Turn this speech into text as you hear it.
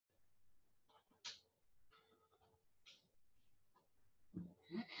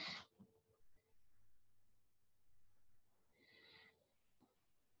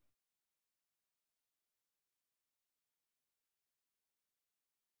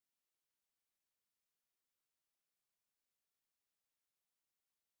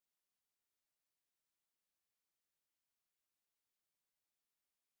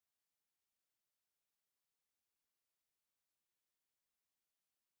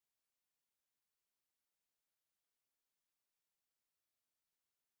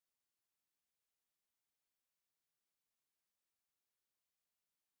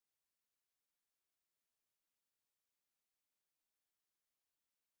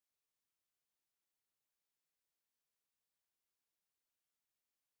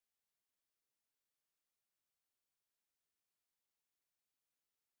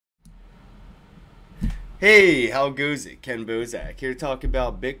Hey, how goes it? Ken Bozak here to talk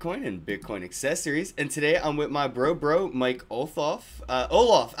about Bitcoin and Bitcoin accessories. And today I'm with my bro, Mike Olthoff.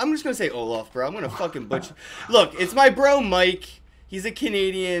 Olaf. I'm just gonna say Olaf, bro. I'm gonna fucking butcher. Look, it's my bro, Mike. He's a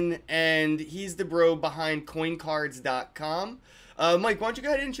Canadian, and he's the bro behind CoinCards.com. Mike, why don't you go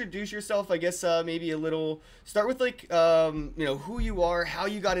ahead and introduce yourself? I guess maybe a little. Start with who you are, how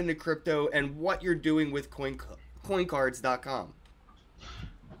you got into crypto, and what you're doing with CoinCards.com.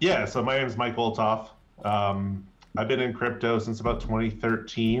 Yeah, so my name is Mike Olthoff. I've been in crypto since about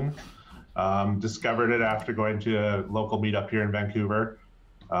 2013. Discovered it after going to a local meetup here in Vancouver.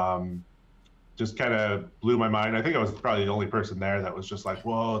 Just kind of blew my mind. I think I was probably the only person there that was just like,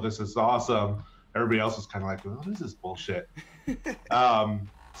 whoa, this is awesome. Everybody else was kind of like, what is this bullshit? I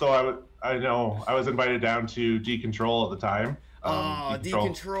know I was invited down to Decontrol at the time. Oh,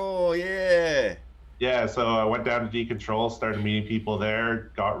 Decontrol, yeah. Yeah, so I went down to Decontrol, started meeting people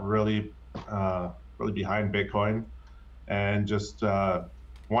there, got really behind Bitcoin, and just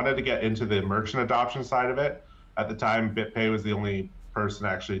wanted to get into the merchant adoption side of it. At the time, BitPay was the only person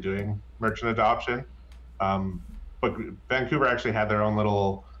actually doing merchant adoption. But Vancouver actually had their own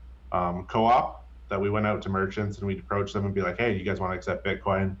little co-op that we went out to merchants and we'd approach them and be like, hey, you guys want to accept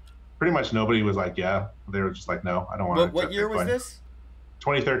Bitcoin? Pretty much nobody was like, yeah. They were just like, no, I don't want to accept Bitcoin. What year was this?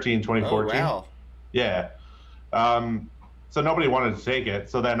 2013, 2014. Oh, wow. Yeah. So nobody wanted to take it.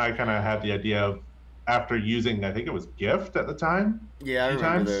 So then I kind of had the idea of, after using, I think it was Gift at the time. Yeah, I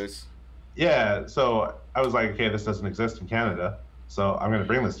remember those. Yeah, so I was like, okay, this doesn't exist in Canada, so I'm going to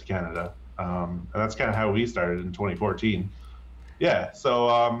bring this to Canada. And that's kind of how we started in 2014. Yeah, so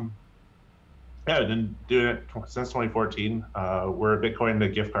I've been doing it since 2014. We're a Bitcoin to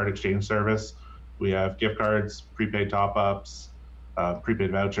gift card exchange service. We have gift cards, prepaid top-ups,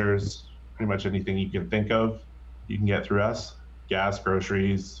 prepaid vouchers, pretty much anything you can think of, you can get through us. Gas,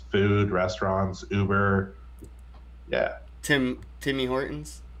 groceries, food, restaurants, Uber. Yeah. Timmy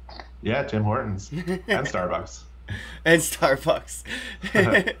Hortons? Yeah, Tim Hortons. And Starbucks. And Starbucks.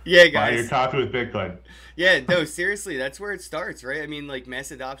 Yeah, guys. Buy your coffee with Bitcoin. Yeah, no, seriously, that's where it starts, right? I mean, like,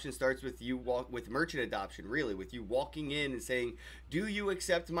 mass adoption starts with with merchant adoption, really, with you walking in and saying, do you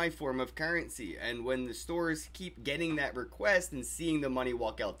accept my form of currency? And when the stores keep getting that request and seeing the money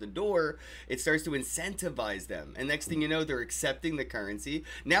walk out the door, it starts to incentivize them. And next thing you know, they're accepting the currency.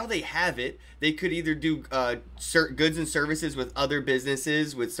 Now they have it. They could either do goods and services with other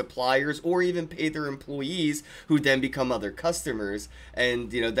businesses, with suppliers, or even pay their employees, who then become other customers. And,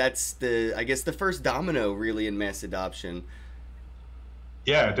 that's I guess the first domino really in mass adoption.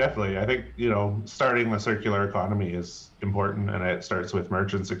 Yeah, definitely. I think, starting the circular economy is important, and it starts with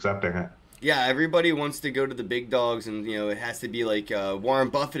merchants accepting it. Yeah, everybody wants to go to the big dogs, and it has to be like Warren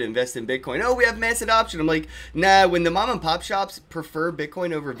Buffett invest in Bitcoin. Oh, we have mass adoption. I'm like, nah. When the mom and pop shops prefer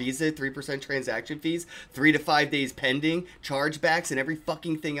Bitcoin over Visa, 3% transaction fees, 3 to 5 days pending, chargebacks, and every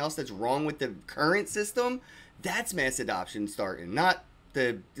fucking thing else that's wrong with the current system, that's mass adoption starting.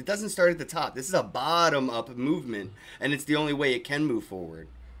 It doesn't start at the top. This is a bottom up movement, and it's the only way it can move forward.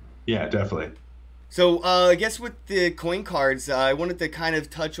 Yeah, definitely. So I guess with the coin cards, I wanted to kind of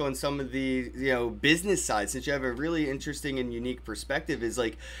touch on some of the business side, since you have a really interesting and unique perspective. Is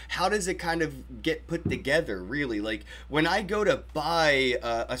like, how does it kind of get put together? Really, like when I go to buy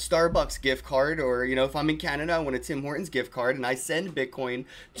a Starbucks gift card, or if I'm in Canada, I want a Tim Hortons gift card, and I send Bitcoin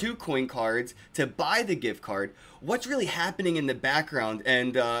to coin cards to buy the gift card. What's really happening in the background,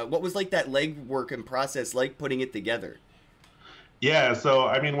 and what was like that legwork and process like putting it together? Yeah, so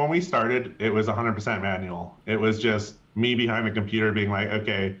I mean, when we started, it was 100% manual. It was just me behind the computer being like,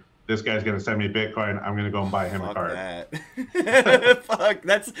 okay, this guy's going to send me Bitcoin. I'm going to go and buy him a card. That. Fuck,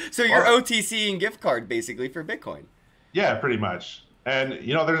 so you're OTCing gift card basically for Bitcoin. Yeah, pretty much. And,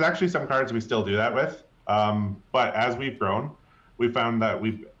 there's actually some cards we still do that with. But as we've grown, we found that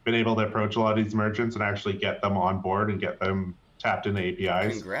we've been able to approach a lot of these merchants and actually get them on board and get them tapped into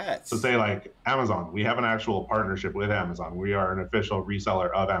APIs. Congrats. So say like Amazon, we have an actual partnership with Amazon. We are an official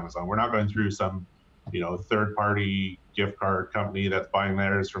reseller of Amazon. We're not going through some, third party gift card company that's buying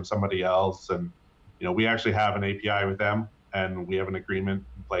theirs from somebody else. And, we actually have an API with them, and we have an agreement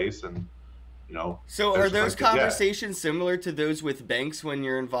in place. And, So are those conversations similar to those with banks when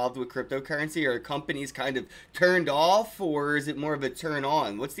you're involved with cryptocurrency? Are companies kind of turned off, or is it more of a turn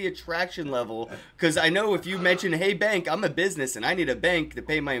on? What's the attraction level? Because I know if you mention, hey, bank, I'm a business and I need a bank to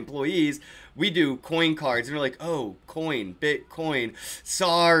pay my employees, we do coin cards. And they're like, oh, coin, Bitcoin.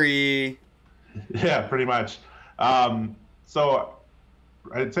 Sorry. Yeah, pretty much. So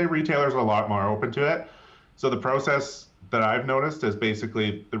I'd say retailers are a lot more open to it. So the process that I've noticed is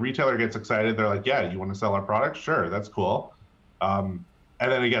basically the retailer gets excited. They're like, yeah, you want to sell our product? Sure, that's cool.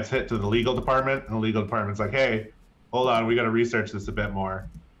 and then it gets hit to the legal department, and the legal department's like, hey, hold on, we got to research this a bit more.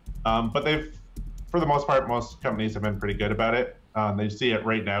 But they've, for the most part, most companies have been pretty good about it. They see it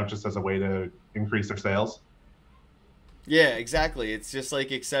right now just as a way to increase their sales. Yeah, exactly. It's just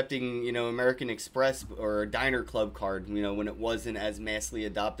like accepting, American Express or a Diner Club card, when it wasn't as massively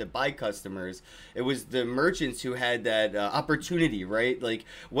adopted by customers. It was the merchants who had that opportunity, right? Like,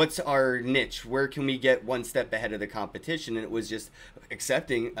 what's our niche? Where can we get one step ahead of the competition? And it was just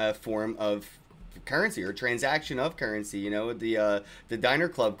accepting a form of currency or transaction of currency. The Diner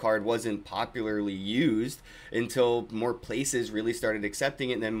Club card wasn't popularly used until more places really started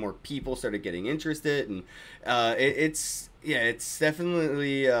accepting it, and then more people started getting interested. And it's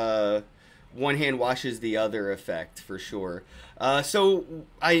definitely one hand washes the other effect for sure. So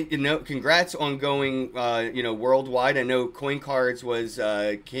congrats on going worldwide. I know CoinCards was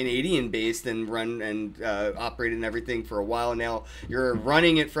Canadian based and run and operated and everything for a while now. You're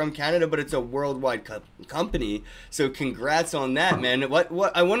running it from Canada, but it's a worldwide company. So congrats on that, man.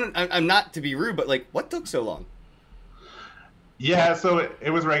 I'm not to be rude, but like, what took so long? Yeah, so it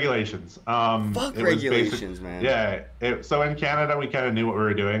was regulations. Fuck regulations, man. Yeah. So in Canada, we kind of knew what we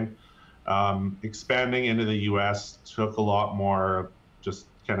were doing. Expanding into the U.S. took a lot more just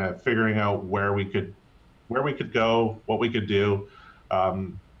kind of figuring out where we could go, what we could do.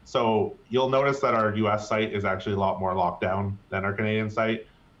 So you'll notice that our U.S. site is actually a lot more locked down than our Canadian site.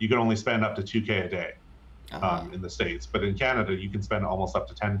 You can only spend up to $2,000 a day in the States, but in Canada, you can spend almost up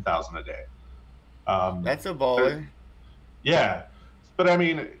to $10,000 a day. That's a baller. Yeah, but I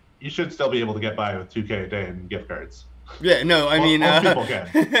mean, you should still be able to get by with $2,000 a day in gift cards. Yeah, no, I mean, most people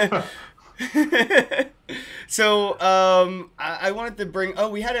can. So, I wanted to bring,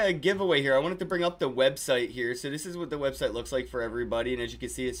 we had a giveaway here. I wanted to bring up the website here. So this is what the website looks like for everybody. And as you can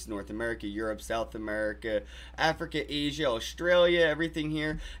see, it's North America, Europe, South America, Africa, Asia, Australia, everything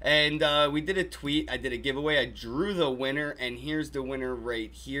here. And we did a tweet. I did a giveaway. I drew the winner, and here's the winner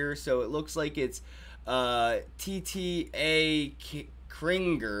right here. So it looks like it's TTA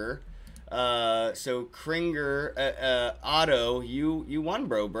Kringer. So Kringer, Otto, you won,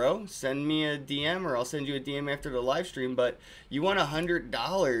 bro. Send me a DM, or I'll send you a DM after the live stream. But you won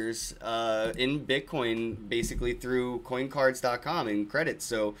 $100 in Bitcoin, basically through CoinCards.com in credits.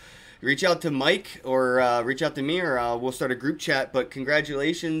 So reach out to Mike or reach out to me, or we'll start a group chat. But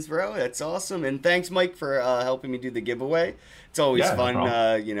congratulations, bro. That's awesome, and thanks, Mike, for helping me do the giveaway. It's always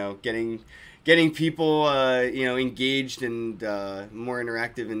fun, getting people, engaged and more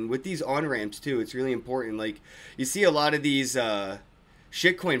interactive. And with these on-ramps, too, it's really important. Like, you see a lot of these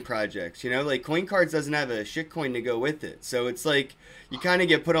shitcoin projects, like CoinCards doesn't have a shitcoin to go with it. So it's like you kind of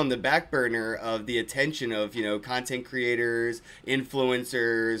get put on the back burner of the attention of, content creators,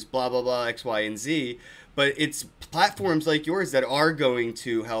 influencers, blah, blah, blah, X, Y, and Z. But it's platforms like yours that are going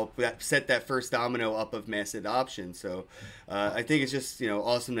to help set that first domino up of mass adoption. So I think it's just,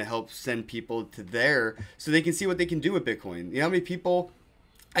 awesome to help send people to there so they can see what they can do with Bitcoin. You know how many people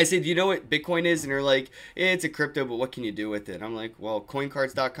I say, do you know what Bitcoin is? And they're like, it's a crypto, but what can you do with it? I'm like, well,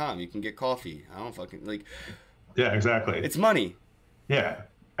 coincards.com. You can get coffee. I don't fucking like. Yeah, exactly. It's money. Yeah.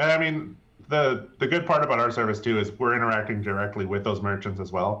 And I mean, the good part about our service too is we're interacting directly with those merchants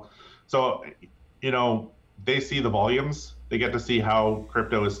as well. So, they see the volumes. They get to see how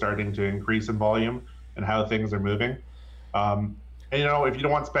crypto is starting to increase in volume and how things are moving. And if you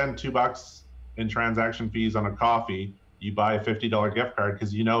don't want to spend $2 in transaction fees on a coffee, you buy a $50 gift card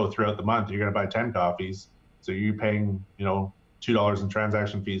because throughout the month you're going to buy 10 coffees. So you're paying, $2 in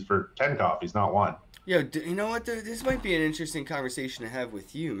transaction fees for 10 coffees, not one. Yo, you know what? This might be an interesting conversation to have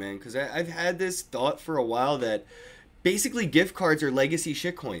with you, man, because I've had this thought for a while that basically gift cards are legacy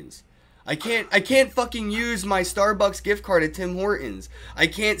shitcoins. I can't fucking use my Starbucks gift card at Tim Hortons. I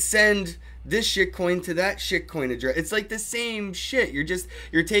can't send this shitcoin to that shitcoin address. It's like the same shit. You're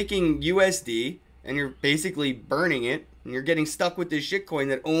taking USD and you're basically burning it, and you're getting stuck with this shitcoin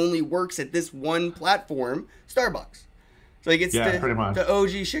that only works at this one platform, Starbucks. So like it's pretty much the OG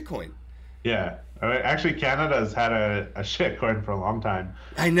shitcoin. Yeah. Actually, Canada's had a shitcoin for a long time.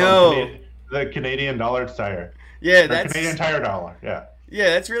 I know. The Canadian dollar tire. Yeah, that's Canadian tire dollar. Yeah.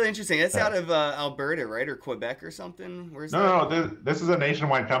 Yeah, that's really interesting. That's out of Alberta, right, or Quebec or something. Where's that? No. This is a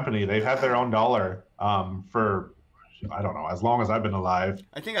nationwide company. They've had their own dollar for, I don't know, as long as I've been alive.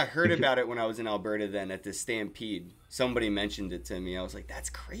 I think I heard about it when I was in Alberta. Then at the Stampede, somebody mentioned it to me. I was like, "That's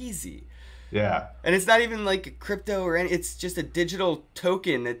crazy." Yeah. And it's not even like a crypto or anything. It's just a digital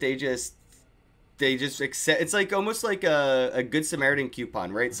token that they just accept. It's like almost like a Good Samaritan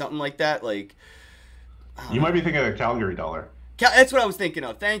coupon, right? Something like that. Like you might be thinking of a Calgary dollar. That's what I was thinking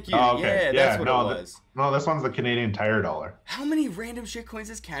of. Thank you. Oh, okay. Yeah, Yeah, that's what no, it was. no, this one's the Canadian Tire dollar. How many random shit coins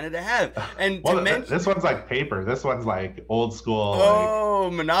does Canada have? And to Well, mention, this one's like paper. This one's like old school. Like, oh,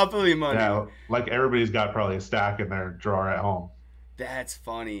 Monopoly money. yeah, like everybody's got probably a stack in their drawer at home. That's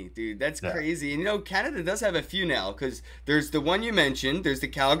funny, dude. That's Yeah. crazy. And you know, Canada does have a few now because there's the one you mentioned, there's the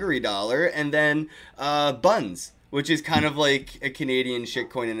Calgary dollar, and then Buns, which is kind of like a Canadian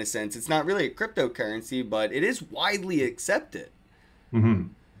shitcoin in a sense. It's not really a cryptocurrency, but it is widely accepted. Mm-hmm.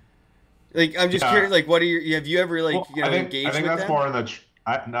 Like, I'm just Yeah. curious. Like, what are your? Have you ever like Well, engaged I think with that's them? more in the.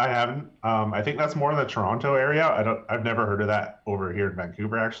 I haven't. I think that's more in the Toronto area. I've never heard of that over here in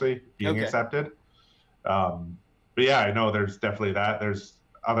Vancouver actually being Okay. accepted. But yeah, I know there's definitely that. There's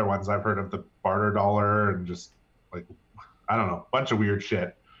other ones I've heard of, the barter dollar and just like I don't know, bunch of weird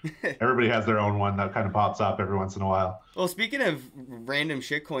shit. Everybody has their own one that kind of pops up every once in a while. Well, speaking of random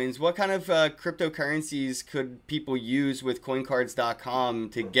shitcoins, what kind of cryptocurrencies could people use with CoinCards.com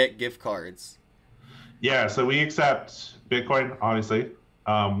to get gift cards? Yeah, so we accept Bitcoin, obviously.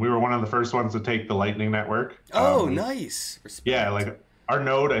 We were one of the first ones to take the Lightning Network. Oh, nice. Respect. Yeah, like our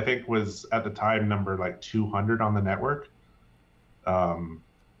node, I think, was at the time number like 200 on the network,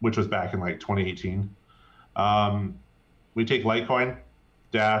 which was back in like 2018. We take Litecoin,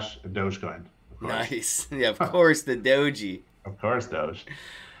 Dash, and Dogecoin. Of course. Nice. Yeah, of course, the Doji. Of course, Doge.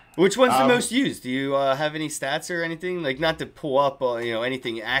 Which one's the most used? Do you have any stats or anything? Like, not to pull up,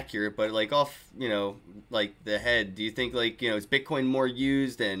 anything accurate, but like off, like the head. Do you think like, is Bitcoin more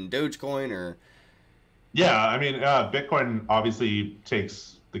used than Dogecoin or? Yeah, I mean, Bitcoin obviously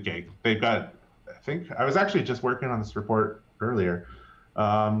takes the gig. They've got, I think, I was actually just working on this report earlier.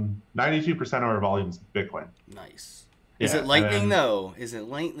 92% of our volume's Bitcoin. Nice. Is Yeah, it Lightning and- though? Is it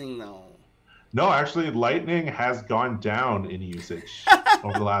Lightning though? No, actually, Lightning has gone down in usage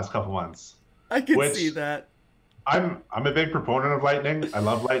over the last couple months. I can Which- see that. I'm a big proponent of Lightning. I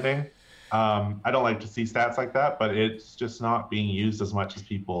love Lightning. I don't like to see stats like that, but it's just not being used as much as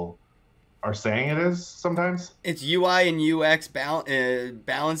people are saying it is sometimes. It's UI and UX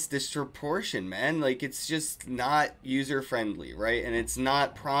balance disproportion, man. Like, it's just not user friendly, right? And it's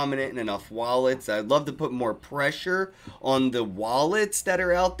not prominent in enough wallets. I'd love to put more pressure on the wallets that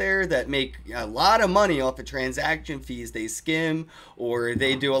are out there that make a lot of money off of transaction fees they skim, or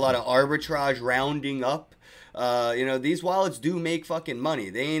they do a lot of arbitrage rounding up. These wallets do make fucking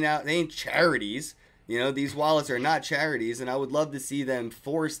money. They ain't charities. These wallets are not charities, and I would love to see them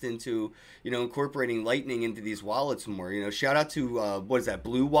forced into, incorporating Lightning into these wallets more. Shout out to what is that,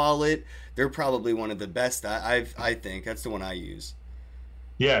 Blue Wallet? They're probably one of the best. I think that's the one I use.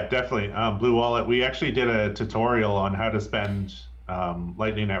 Yeah, definitely. Blue Wallet. We actually did a tutorial on how to spend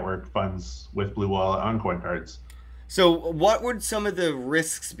Lightning Network funds with Blue Wallet on coin cards. So, what would some of the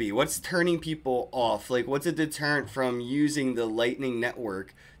risks be? What's turning people off? Like, what's a deterrent from using the Lightning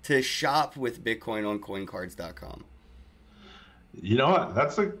Network to shop with Bitcoin on CoinCards.com? You know what?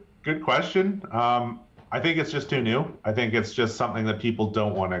 That's a good question. I think it's just too new. I think it's just something that people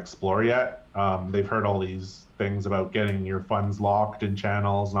don't want to explore yet. They've heard all these things about getting your funds locked in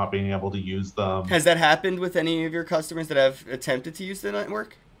channels, not being able to use them. Has that happened with any of your customers that have attempted to use the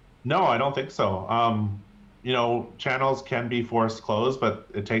network? No, I don't think so. Channels can be forced closed, but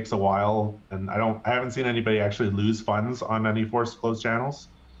it takes a while, and I haven't seen anybody actually lose funds on any forced closed channels.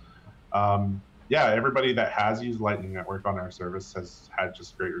 Everybody that has used Lightning Network on our service has had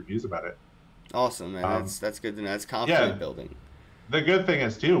just great reviews about it. Awesome, man. That's good to know. That's confidence building. The good thing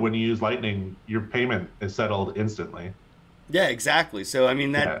is too, when you use Lightning, your payment is settled instantly. Yeah, exactly. So I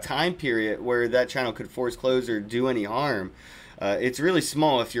mean, that time period where that channel could force close or do any harm, it's really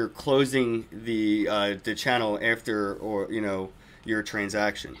small if you're closing the channel after your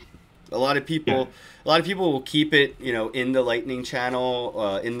transaction. A lot of people will keep it in the Lightning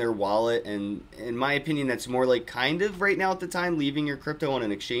channel in their wallet, and in my opinion, that's more like kind of right now at the time leaving your crypto on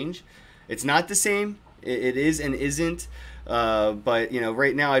an exchange. It's not the same. It is and isn't. But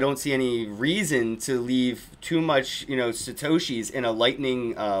right now I don't see any reason to leave too much satoshis in a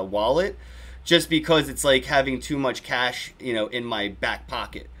Lightning wallet, just because it's like having too much cash in my back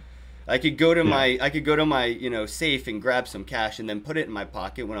pocket. I could go to my safe and grab some cash and then put it in my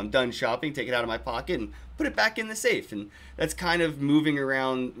pocket when I'm done shopping, take it out of my pocket and put it back in the safe. And that's kind of moving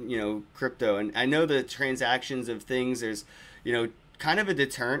around crypto. And I know the transactions of things, there's kind of a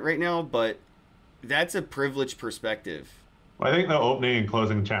deterrent right now, but that's a privileged perspective. Well, I think the opening and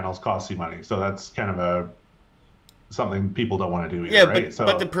closing channels cost you money, so that's kind of something people don't want to do either, Yeah, right?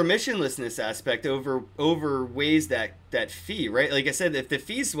 but the So permissionlessness aspect overweighs that fee, right? Like I said, if the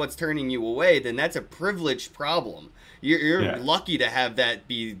fee's what's turning you away, then that's a privileged problem. You're yeah, lucky to have that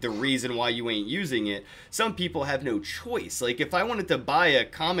be the reason why you ain't using it. Some people have no choice. Like if I wanted to buy a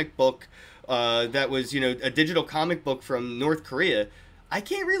comic book that was, a digital comic book from North Korea, I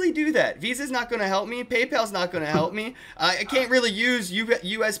can't really do that. Visa's not going to help me. PayPal's not going to help me. I can't really use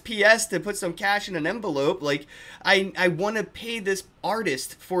USPS to put some cash in an envelope. Like, I want to pay this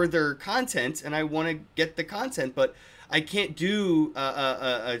artist for their content, and I want to get the content, but I can't do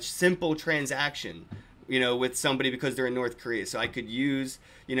a simple transaction, with somebody because they're in North Korea. So I could use,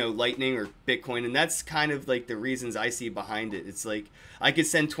 Lightning or Bitcoin, and that's kind of like the reasons I see behind it. It's like I could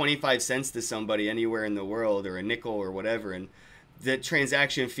send 25 cents to somebody anywhere in the world, or a nickel or whatever, and the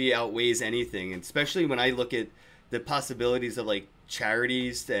transaction fee outweighs anything. And especially when I look at the possibilities of like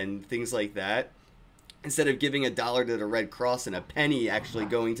charities and things like that, instead of giving $1 to the Red Cross and a penny actually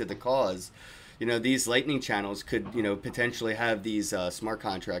going to the cause, these Lightning channels could, potentially have these smart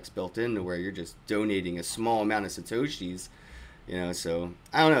contracts built in to where you're just donating a small amount of Satoshis, so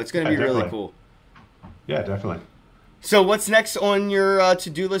I don't know. It's going to yeah, be really definitely. cool. Yeah, definitely. So what's next on your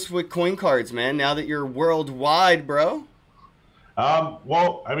to-do list with coin cards, man, now that you're worldwide, bro?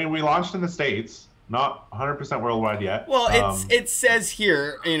 Well, I mean, we launched in the States, not 100% worldwide yet. Well, it says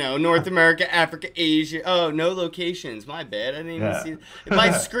here, North America, Africa, Asia. Oh, no locations. My bad. I didn't even Yeah. see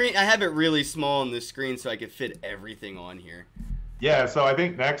my screen. I have it really small on the screen so I could fit everything on here. Yeah, so I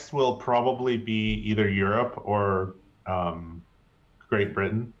think next will probably be either Europe or Great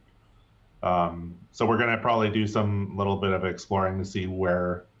Britain. So we're gonna probably do some little bit of exploring to see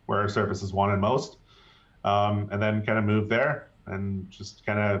where our service is wanted most, and then kind of move there and just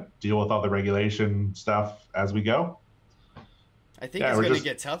kind of deal with all the regulation stuff as we go. I think Yeah, it's we're going to just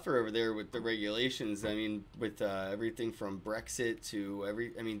get tougher over there with the regulations. I mean, with everything from Brexit to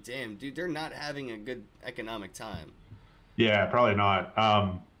I mean, damn, dude, they're not having a good economic time. yeah, probably not.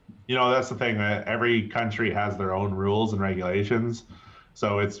 That's the thing that every country has their own rules and regulations,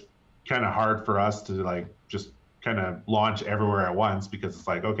 so it's kind of hard for us to like just kind of launch everywhere at once because it's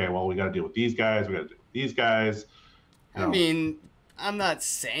like, okay, well, we got to deal with these guys, we got to deal with these guys. I mean, I'm not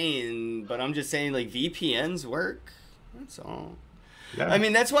saying, but I'm just saying like VPNs work. That's all. Yeah. I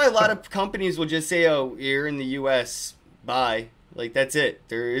mean, that's why a lot of companies will just say, "Oh, you're in the U.S. Bye." Like that's it.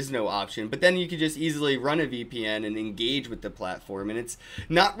 There is no option. But then you could just easily run a VPN and engage with the platform, and it's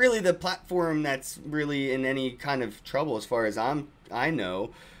not really the platform that's really in any kind of trouble as far as I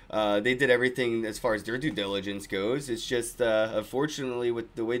know. They did everything as far as their due diligence goes. It's just unfortunately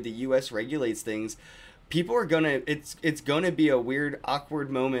with the way the U.S. regulates things, people are gonna it's gonna be a weird awkward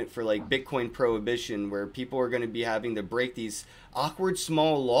moment for like Bitcoin prohibition where people are gonna be having to break these awkward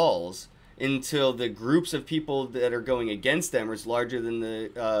small laws until the groups of people that are going against them is larger than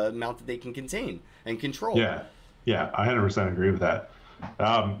the amount that they can contain and control. Yeah, yeah, I 100% agree with that.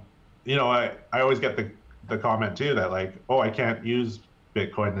 I always get the comment too that like, oh, I can't use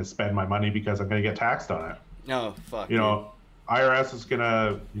Bitcoin to spend my money because I'm going to get taxed on it. Oh fuck. You know, IRS is going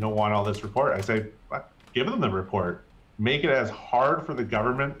to, want all this report. I say, give them the report. Make it as hard for the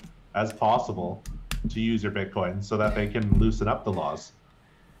government as possible to use your Bitcoin so that they can loosen up the laws.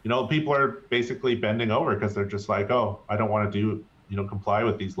 People are basically bending over because they're just like, oh, I don't want to comply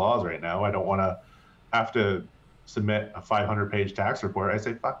with these laws right now. I don't want to have to submit a 500-page tax report. I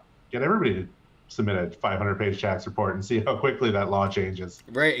say, fuck, get everybody to submit a 500-page tax report and see how quickly that law changes.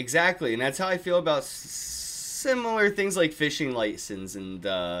 Right, exactly. And that's how I feel about similar things like fishing license and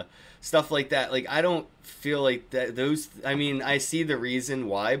stuff like that. Like, I don't feel like that I mean, I see the reason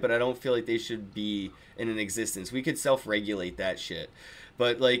why, but I don't feel like they should be in an existence. We could self-regulate that shit.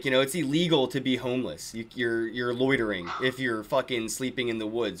 But like, it's illegal to be homeless. You're loitering if you're fucking sleeping in the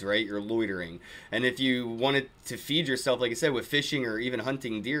woods, right? You're loitering. And if you wanted to feed yourself, like I said, with fishing or even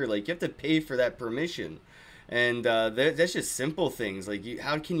hunting deer, like you have to pay for that permission. And that's just simple things. Like,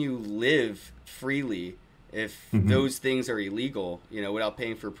 how can you live freely if those things are illegal, without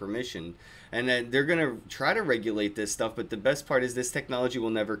paying for permission? And then they're gonna try to regulate this stuff, but the best part is this technology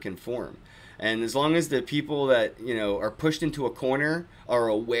will never conform. And as long as the people that, are pushed into a corner are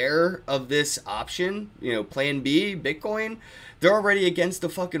aware of this option, plan B, Bitcoin, they're already against the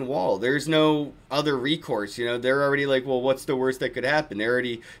fucking wall. There's no other recourse, they're already like, well, what's the worst that could happen? They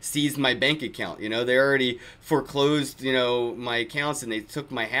already seized my bank account, they already foreclosed, my accounts, and they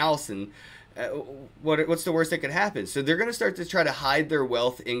took my house, and what's the worst that could happen? So they're going to start to try to hide their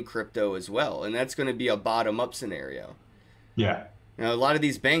wealth in crypto as well. And that's going to be a bottom-up scenario. Yeah. You know, a lot of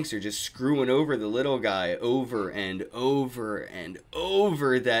these banks are just screwing over the little guy over and over and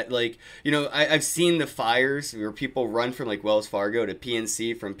over. That, like, you know, I've seen the fires where people run from like Wells Fargo to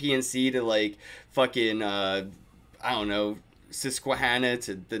PNC, from PNC to like fucking I don't know, Susquehanna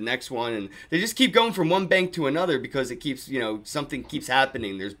to the next one, and they just keep going from one bank to another because it keeps, you know, something keeps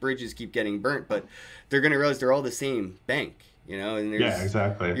happening. There's bridges keep getting burnt, but they're gonna realize they're all the same bank. You know, and yeah,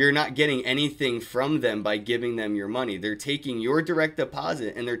 exactly. You're not getting anything from them by giving them your money. They're taking your direct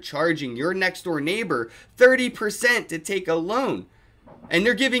deposit and they're charging your next door neighbor 30% to take a loan. And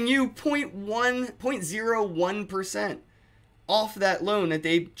they're giving you 0.01% off that loan that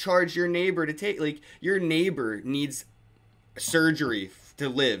they charge your neighbor to take. Like, your neighbor needs surgery to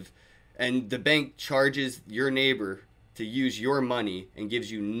live, and the bank charges your neighbor to use your money and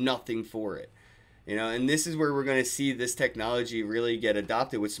gives you nothing for it. You know, and this is where we're going to see this technology really get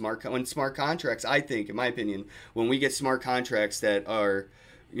adopted with smart contracts. I think, in my opinion, when we get smart contracts that are,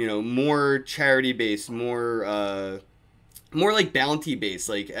 you know, more charity based, more like bounty based,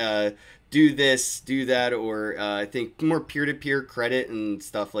 like do this, do that, or I think more peer to peer credit and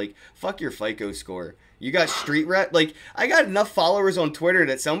stuff. Like, fuck your FICO score. You got street rat. Like, I got enough followers on Twitter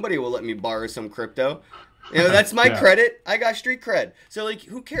that somebody will let me borrow some crypto. You know, that's my credit. I got street cred. So, like,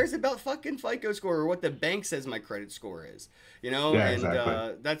 who cares about fucking FICO score or what the bank says my credit score is? You know, yeah, and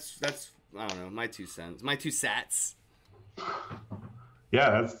exactly. That's I don't know, my 2 cents, my 2 sats.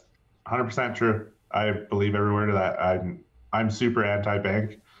 Yeah, that's 100% true. I believe every word of that. I'm super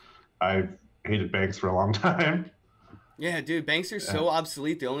anti-bank. I've hated banks for a long time. Yeah, dude, banks are so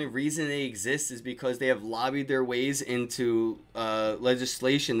obsolete. The only reason they exist is because they have lobbied their ways into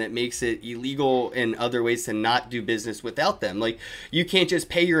legislation that makes it illegal in other ways to not do business without them. Like, you can't just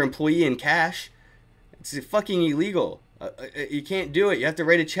pay your employee in cash. It's fucking illegal. You can't do it. You have to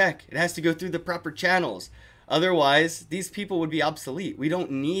write a check. It has to go through the proper channels. Otherwise, these people would be obsolete. We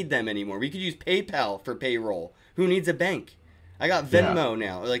don't need them anymore. We could use PayPal for payroll. Who needs a bank? I got Venmo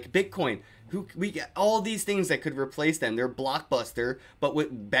now, like Bitcoin. We get all these things that could replace them. They're Blockbuster, but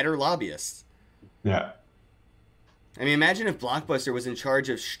with better lobbyists. Yeah. I mean, imagine if Blockbuster was in charge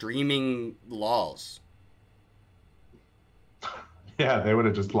of streaming laws. Yeah, they would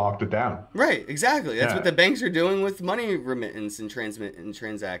have just locked it down. Right, exactly. That's what the banks are doing with money remittance and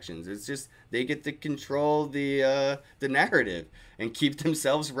transactions. It's just they get to control the narrative and keep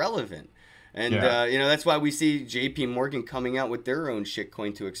themselves relevant. And, you know, that's why we see JP Morgan coming out with their own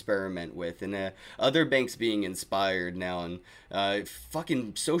shitcoin to experiment with, and other banks being inspired now. And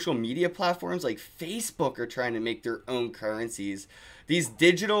fucking social media platforms like Facebook are trying to make their own currencies. These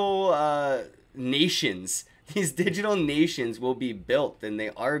digital nations will be built, and they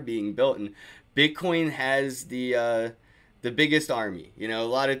are being built. And Bitcoin has the biggest army. You know, a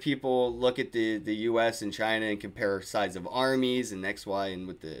lot of people look at the U.S. and China and compare size of armies and X, Y, and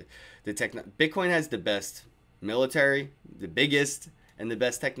with the Bitcoin has the best military, the biggest, and the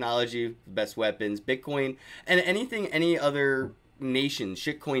best technology, the best weapons. Bitcoin, and anything any other nation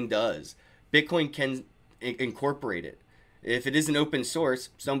shitcoin does, Bitcoin can incorporate it. If it isn't open source,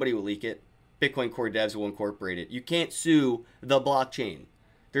 somebody will leak it. Bitcoin core devs will incorporate it. You can't sue the blockchain.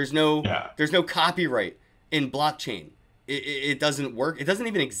 There's no copyright in blockchain. It doesn't work. It doesn't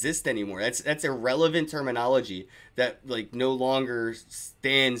even exist anymore. That's irrelevant terminology that, like, no longer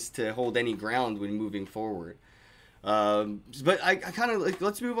stands to hold any ground when moving forward. But I kind of, like,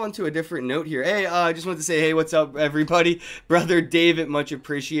 let's move on to a different note here. Hey, I just wanted to say, hey, what's up, everybody? Brother David, much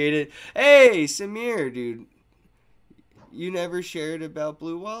appreciated. Hey, Samir, dude. You never shared about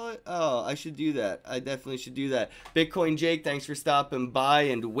Blue Wallet? Oh, I should do that. I definitely should do that. Bitcoin Jake, thanks for stopping by,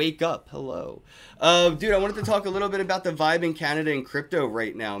 and wake up. Hello. Dude, I wanted to talk a little bit about the vibe in Canada and crypto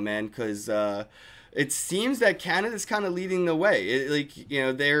right now, man, because it seems that Canada's kind of leading the way.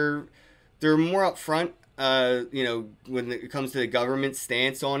 They're more upfront, you know, when it comes to the government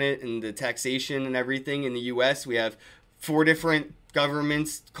stance on it and the taxation and everything. In the U.S., we have 4 different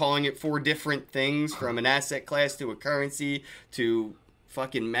governments calling it 4 different things, from an asset class to a currency to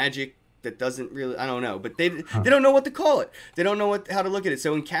fucking magic that doesn't really, I don't know, but they don't know what to call it. They don't know how to look at it.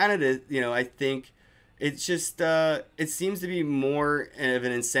 So in Canada, you know, I think it's just it seems to be more of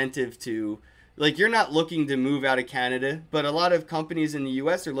an incentive to, like, you're not looking to move out of Canada, but a lot of companies in the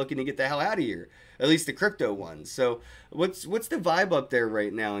US are looking to get the hell out of here, at least the crypto ones. So what's the vibe up there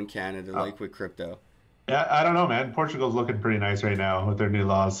right now in Canada, like with crypto? Yeah, I don't know, man. Portugal's looking pretty nice right now with their new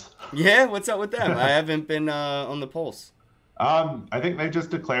laws. Yeah, what's up with them? I haven't been on the pulse. I think they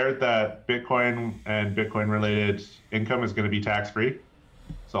just declared that Bitcoin and Bitcoin-related income is going to be tax-free.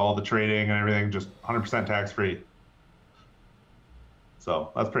 So all the trading and everything, just 100% tax-free.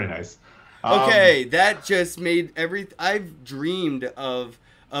 So that's pretty nice. Um, Okay, that just made I've dreamed of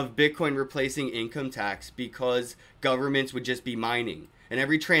Bitcoin replacing income tax because governments would just be mining and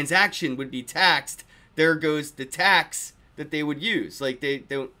every transaction would be taxed. There goes the tax that they would use. Like they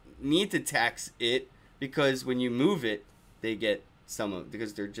don't need to tax it because when you move it, they get some of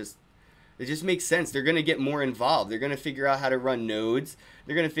because they're just it just makes sense. They're going to get more involved. They're going to figure out how to run nodes.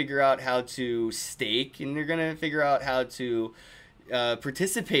 They're going to figure out how to stake, and they're going to figure out how to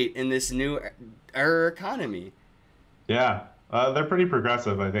participate in this new era economy. yeah, they're pretty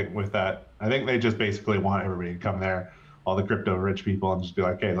progressive, I think, with that. I think they just basically want everybody to come there, all the crypto rich people, and just be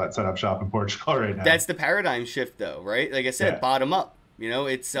like, hey, let's set up shop in Portugal right now. That's the paradigm shift, though, right? Like I said, Yeah, bottom up. You know,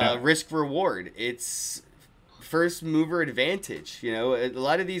 it's yeah, risk reward. It's first mover advantage. You know, a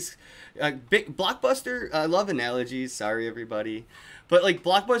lot of these big Blockbuster. I love analogies. Sorry, everybody, but like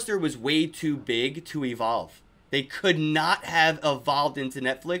Blockbuster was way too big to evolve. They could not have evolved into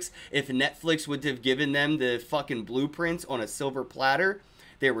Netflix if Netflix would have given them the fucking blueprints on a silver platter.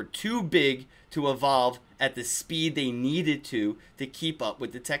 They were too big to evolve at the speed they needed to keep up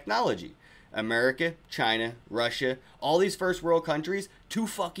with the technology. America, China, Russia, all these first world countries, too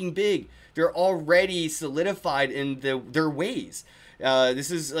fucking big. They're already solidified in their ways.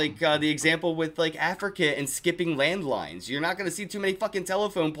 This is like the example with like Africa and skipping landlines. You're not going to see too many fucking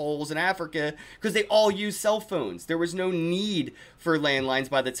telephone poles in Africa because they all use cell phones. There was no need for landlines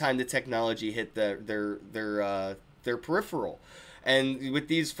by the time the technology hit their peripheral. And with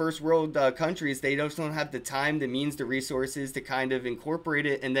these first world countries, they just don't have the time, the means, the resources to kind of incorporate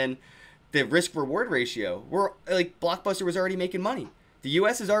it. And then the risk reward ratio, we're like Blockbuster was already making money. The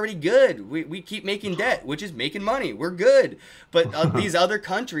U.S. is already good. We keep making debt, which is making money. We're good. But these other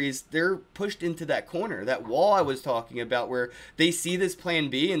countries, they're pushed into that corner, that wall I was talking about, where they see this plan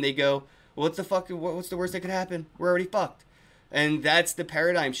B and they go, well, what's the worst that could happen? We're already fucked. And that's the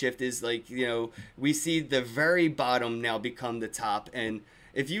paradigm shift is like, you know, we see the very bottom now become the top. And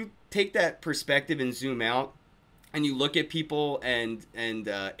if you take that perspective and zoom out, and you look at people and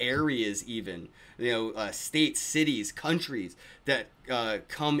areas even states, cities, countries that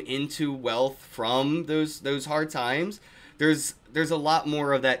come into wealth from those hard times, there's a lot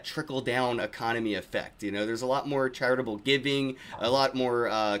more of that trickle down economy effect. You know, there's a lot more charitable giving, a lot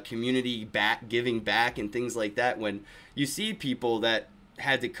more community giving back and things like that. When you see people that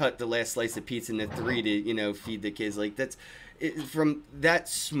had to cut the last slice of pizza into three to feed the kids, like from that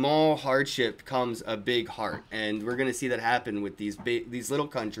small hardship comes a big heart, and we're going to see that happen with these little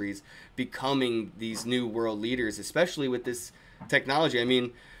countries becoming these new world leaders, especially with this technology. I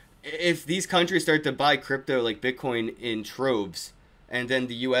mean, if these countries start to buy crypto like Bitcoin in troves, and then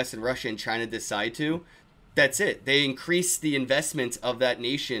the U.S. and Russia and China decide to, that's it. They increase the investment of that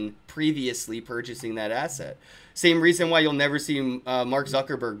nation previously purchasing that asset. Same reason why you'll never see Mark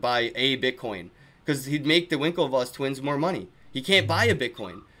Zuckerberg buy a Bitcoin, because he'd make the Winklevoss twins more money. He can't buy a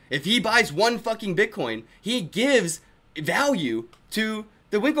Bitcoin. If he buys one fucking Bitcoin, he gives value to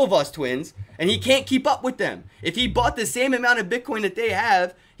the Winklevoss twins, and he can't keep up with them. If he bought the same amount of Bitcoin that they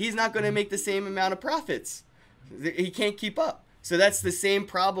have, he's not going to make the same amount of profits. He can't keep up. So that's the same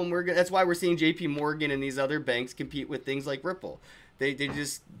problem. That's why we're seeing J.P. Morgan and these other banks compete with things like Ripple.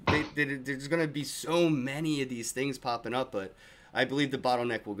 There's going to be so many of these things popping up, but I believe the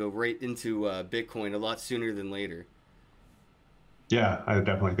bottleneck will go right into Bitcoin a lot sooner than later. yeah, I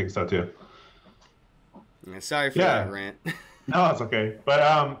definitely think so too. Yeah, sorry for Yeah, that rant. no, that's okay.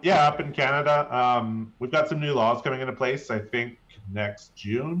 But yeah, up in Canada, we've got some new laws coming into place. I think next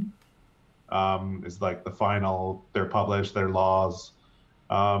June is like the final. They're published their laws.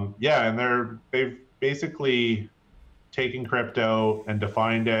 Yeah, and they've basically taken crypto and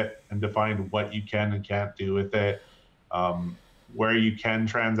defined it and defined what you can and can't do with it. Where you can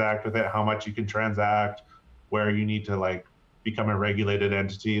transact with it, how much you can transact, where you need to like become a regulated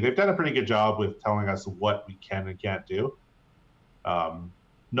entity. They've done a pretty good job with telling us what we can and can't do.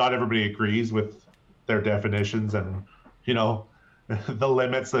 Not everybody agrees with their definitions and the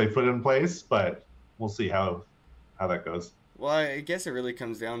limits they put in place, but we'll see how that goes. Well, I guess it really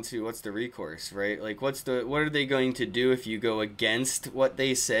comes down to what's the recourse, right? Like, what are they going to do if you go against what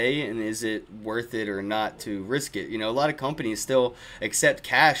they say, and is it worth it or not to risk it? A lot of companies still accept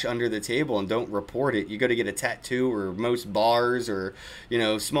cash under the table and don't report it. You go to get a tattoo, or most bars, or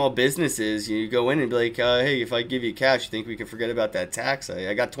small businesses, you go in and be like, hey, if I give you cash, you think we can forget about that tax?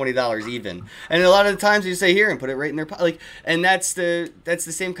 I got $20 even, and a lot of the times you say here and put it right in their pocket. Like, and that's the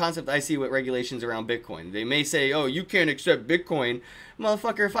same concept I see with regulations around Bitcoin. They may say, oh, you can't accept Bitcoin.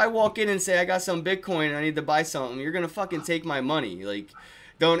 Motherfucker, if I walk in and say I got some Bitcoin and I need to buy something, you're gonna fucking take my money. Like,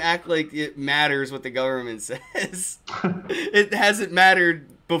 don't act like it matters what the government says. It hasn't mattered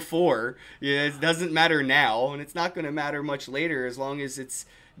before. Yeah, it doesn't matter now, and it's not going to matter much later as long as it's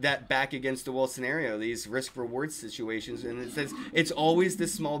that back against the wall scenario, these risk reward situations. And it says it's always the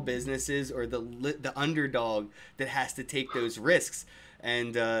small businesses or the underdog that has to take those risks.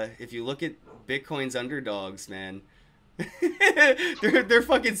 And if you look at Bitcoin's underdogs, man, they're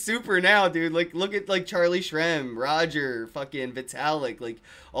fucking super now, dude. Like, look at like Charlie Shrem, Roger, fucking Vitalik, like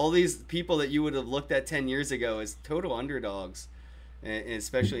all these people that you would have looked at 10 years ago as total underdogs, and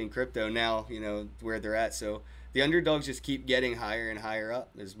especially in crypto now, you know, where they're at. So the underdogs just keep getting higher and higher up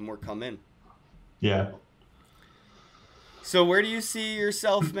as more come in. Yeah. So where do you see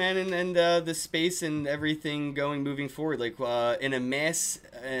yourself, man, and the space and everything going moving forward? Like in a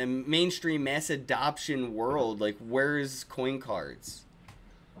mainstream mass adoption world, like where's coin cards?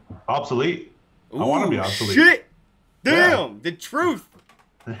 Obsolete. Ooh, I want to be obsolete. Shit! Damn, the truth.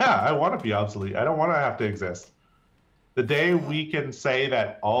 Yeah, I want to be obsolete. I don't want to have to exist. The day we can say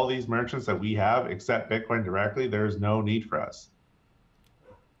that all these merchants that we have accept Bitcoin directly, there's no need for us.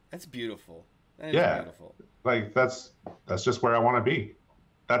 That's beautiful. That is beautiful. Like that's just where I want to be.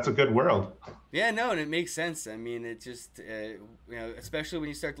 That's a good world. Yeah, no, and it makes sense. I mean, it just you know, especially when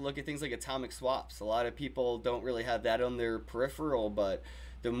you start to look at things like atomic swaps. A lot of people don't really have that on their peripheral, but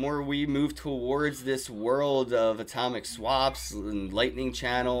the more we move towards this world of atomic swaps and lightning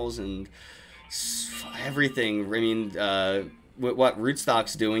channels and everything, I mean, what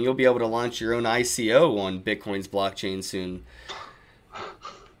Rootstock's doing, you'll be able to launch your own ICO on Bitcoin's blockchain soon.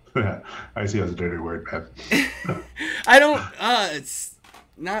 ICO is a dirty word, man. I don't. It's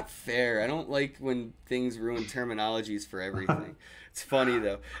not fair. I don't like when things ruin terminologies for everything. It's funny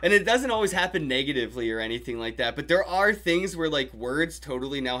though, and it doesn't always happen negatively or anything like that. But there are things where like words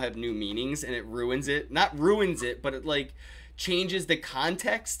totally now have new meanings, and it ruins it. Not ruins it, but it like changes the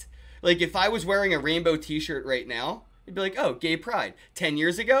context. Like if I was wearing a rainbow T-shirt right now, you'd be like, "Oh, gay pride." 10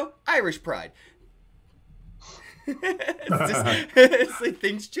 years ago, Irish pride. It's like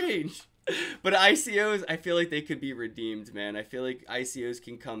things change. But ICOs, I feel like they could be redeemed, man. I feel like ICOs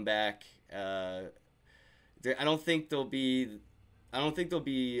can come back. I don't think they'll be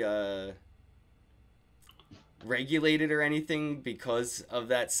regulated or anything because of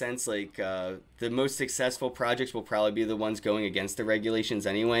that sense. Like the most successful projects will probably be the ones going against the regulations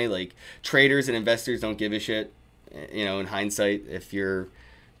anyway. Like traders and investors don't give a shit. You know, in hindsight, if you're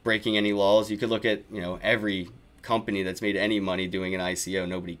breaking any laws, you could look at, you know, every company that's made any money doing an ICO.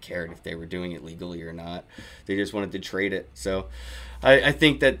 Nobody cared if they were doing it legally or not. They just wanted to trade it. So I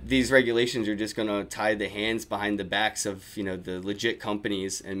think that these regulations are just going to tie the hands behind the backs of, you know, the legit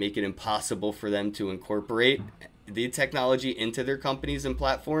companies and make it impossible for them to incorporate the technology into their companies and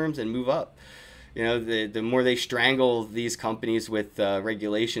platforms and move up. You know, the more they strangle these companies with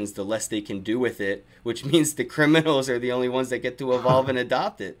regulations, the less they can do with it, which means the criminals are the only ones that get to evolve and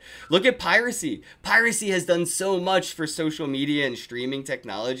adopt it. Look at piracy. Piracy has done so much for social media and streaming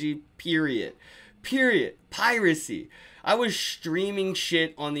technology, period. Piracy. I was streaming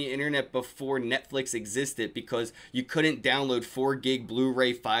shit on the internet before Netflix existed because you couldn't download 4 gig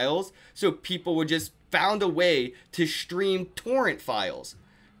Blu-ray files, so people would just found a way to stream torrent files.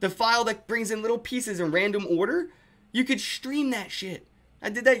 The file that brings in little pieces in random order, you could stream that shit.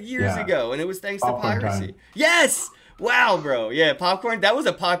 I did that years ago, and it was thanks to piracy. Time. Yes! Wow, bro. Yeah, Popcorn, that was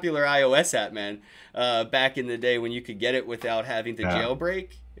a popular iOS app, man. Back in the day when you could get it without having to jailbreak.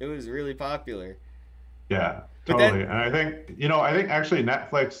 It was really popular. Yeah, totally. And I think, you know, actually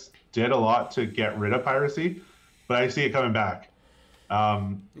Netflix did a lot to get rid of piracy, but I see it coming back.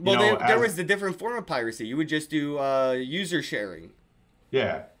 There was a different form of piracy. You would just do user sharing.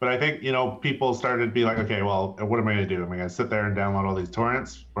 Yeah, but I think, you know, people started to be like, okay, well, what am I going to do? Am I going to sit there and download all these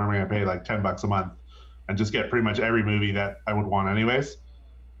torrents, or am I going to pay like $10 a month and just get pretty much every movie that I would want anyways?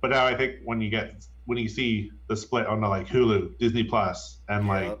 But now I think when you see the split on the like Hulu, Disney Plus, and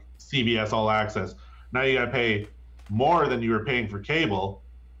like CBS All Access, now you got to pay more than you were paying for cable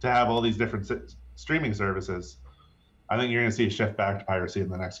to have all these different streaming services. I think you're going to see a shift back to piracy in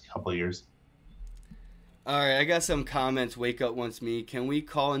the next couple of years. All right, I got some comments. Wake Up Wants Me. Can we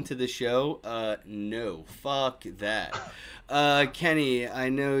call into the show? No. Fuck that. Kenny, I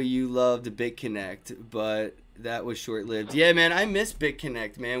know you loved BitConnect, but that was short-lived. Yeah, man, I miss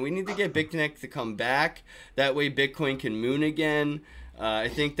BitConnect, man. We need to get BitConnect to come back. That way Bitcoin can moon again. I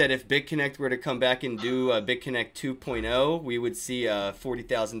think that if BitConnect were to come back and do BitConnect 2.0, we would see a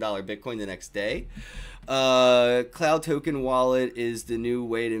 $40,000 Bitcoin the next day. Cloud Token Wallet is the new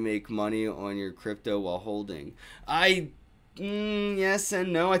way to make money on your crypto while holding. Yes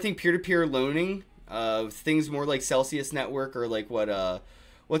and no. I think peer-to-peer loaning, things more like Celsius Network or like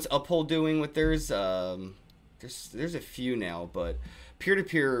what's Uphold doing with theirs, there's a few now, but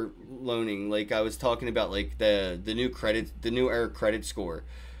peer-to-peer loaning, like I was talking about, like the new era credit score.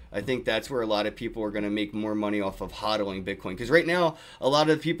 I think that's where a lot of people are going to make more money off of hodling Bitcoin. Because right now, a lot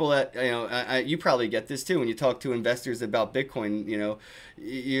of the people that, you probably get this too when you talk to investors about Bitcoin,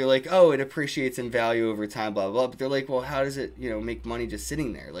 you're like, oh, it appreciates in value over time, blah, blah, blah. But they're like, well, how does it, make money just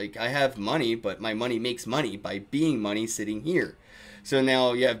sitting there? Like, I have money, but my money makes money by being money sitting here. So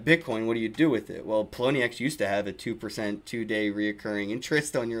now you have Bitcoin. What do you do with it? Well, Poloniex used to have a 2% 2-day reoccurring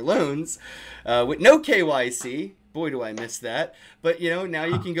interest on your loans with no KYC. Boy, do I miss that. But, now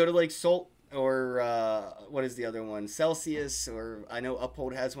you can go to like Salt or what is the other one? Celsius, or I know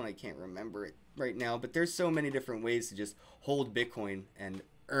Uphold has one. I can't remember it right now. But there's so many different ways to just hold Bitcoin and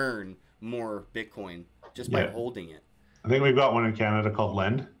earn more Bitcoin just by holding it. I think we've got one in Canada called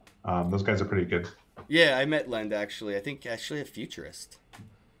Lend. Those guys are pretty good. Yeah, I met Lend actually. I think actually a Futurist.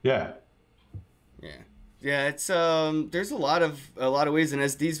 Yeah. Yeah, it's there's a lot of ways, and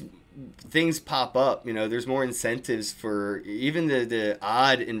as these things pop up, there's more incentives for even the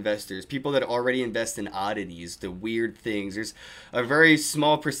odd investors, people that already invest in oddities, the weird things. There's a very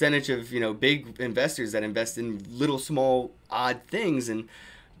small percentage of, big investors that invest in little small odd things, and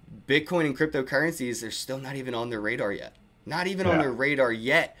Bitcoin and cryptocurrencies are still not even on their radar yet. Not even on their radar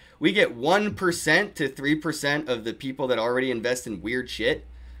yet. We get 1% to 3% of the people that already invest in weird shit,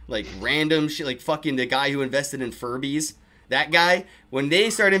 like random shit, like fucking the guy who invested in Furbies. That guy, when they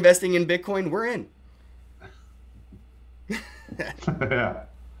start investing in Bitcoin, we're in. Yeah.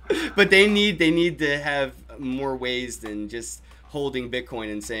 But they need to have more ways than just holding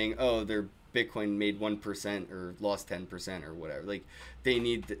Bitcoin and saying, oh, their Bitcoin made 1% or lost 10% or whatever. Like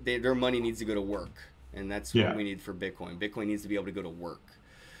their money needs to go to work, and that's what we need for Bitcoin. Bitcoin needs to be able to go to work.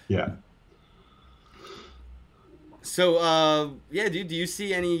 Yeah. So, dude, do you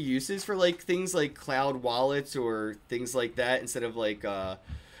see any uses for like things like cloud wallets or things like that instead of like,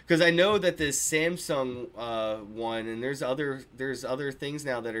 because I know that the Samsung one, and there's other things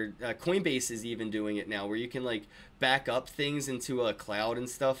now that are Coinbase is even doing it now, where you can like back up things into a cloud and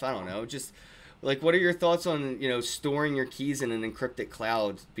stuff. I don't know, just like what are your thoughts on storing your keys in an encrypted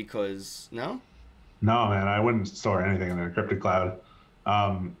cloud? Because no, man, I wouldn't store anything in an encrypted cloud.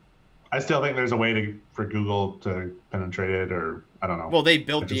 I still think there's a way for Google to penetrate it, or I don't know. Well, they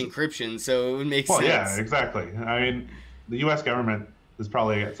built the encryption, so it would make sense. Yeah, exactly. I mean, the U.S. government is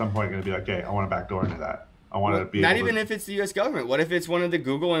probably at some point going to be like, "Okay, I want a backdoor into that. I want to be not even if it's the U.S. government. What if it's one of the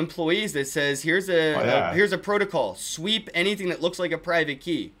Google employees that says, "Here's here's a protocol. Sweep anything that looks like a private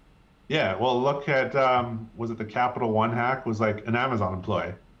key." Yeah. Well, look at was it the Capital One hack? Was like an Amazon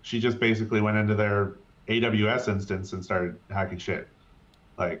employee. She just basically went into their AWS instance and started hacking shit.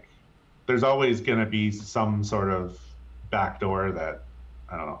 Like, there's always going to be some sort of backdoor that,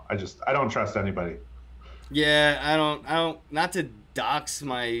 I don't know. I don't trust anybody. Yeah, I don't, not to dox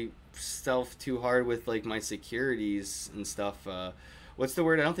myself too hard with like my securities and stuff. What's the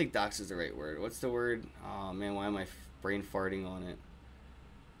word? I don't think dox is the right word. What's the word? Oh man, why am I brain farting on it?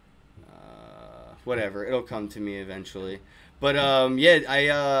 Whatever, it'll come to me eventually. But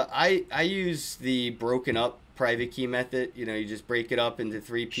I use the broken up private key method. You just break it up into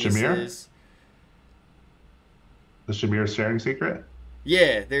 3 pieces. Shamir? The Shamir sharing secret?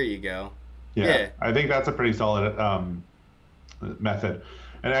 Yeah, there you go. Yeah. I think that's a pretty solid method.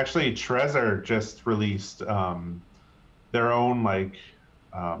 And actually, Trezor just released their own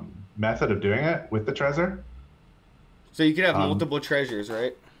method of doing it with the Trezor. So you could have multiple treasures,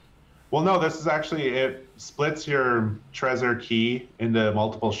 right? Well, no, this is actually, it splits your Trezor key into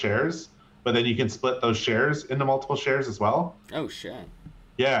multiple shares, but then you can split those shares into multiple shares as well. Oh, shit.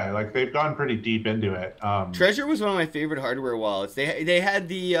 Yeah, like they've gone pretty deep into it. Trezor was one of my favorite hardware wallets. They had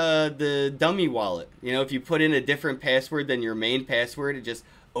the dummy wallet. If you put in a different password than your main password, it just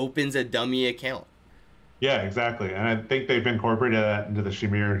opens a dummy account. Yeah, exactly. And I think they've incorporated that into the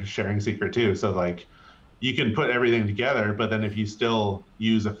Shamir sharing secret too. So like, you can put everything together, but then if you still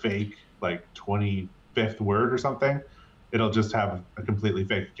use a fake like 25th word or something, it'll just have a completely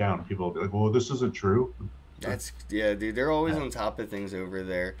fake account. People will be like, well, this isn't true. Dude, they're always on top of things over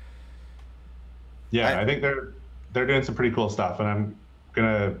there. Yeah, I think they're doing some pretty cool stuff, and I'm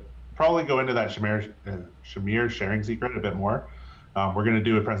gonna probably go into that Shamir sharing secret a bit more. We're gonna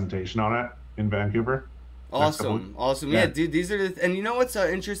do a presentation on it in Vancouver. Awesome. Yeah, dude, these are and you know what's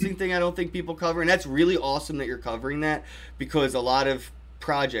an interesting thing I don't think people cover, and that's really awesome that you're covering that, because a lot of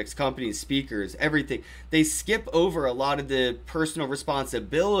projects, companies, speakers, everything, they skip over a lot of the personal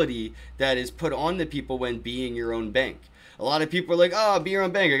responsibility that is put on the people when being your own bank. a lot of people are like, oh, be your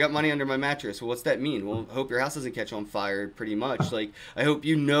own bank. I got money under my mattress. Well, what's that mean? Well, I hope your house doesn't catch on fire, pretty much. Like, I hope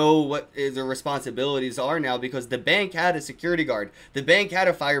you know what the responsibilities are now, because the bank had a security guard. The bank had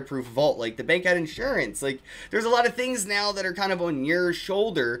a fireproof vault. Like, the bank had insurance. Like, there's a lot of things now that are kind of on your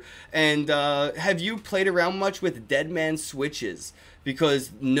shoulder. And have you played around much with Deadman switches? Because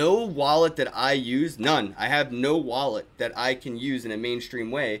no wallet that I use, none, I have no wallet that I can use in a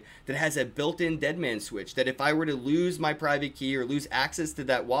mainstream way that has a built-in Deadman switch, that if I were to lose my private key or lose access to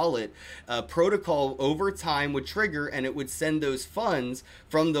that wallet, protocol over time would trigger, and it would send those funds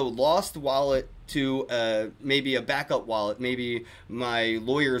from the lost wallet to maybe a backup wallet, maybe my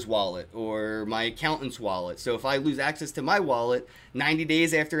lawyer's wallet or my accountant's wallet. So if I lose access to my wallet 90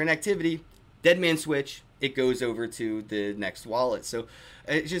 days after an activity, Deadman switch, it goes over to the next wallet. So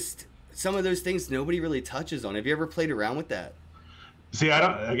it just, some of those things nobody really touches on. Have you ever played around with that? See,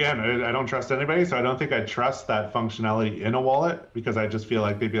 I don't trust anybody, so I don't think I trust that functionality in a wallet, because I just feel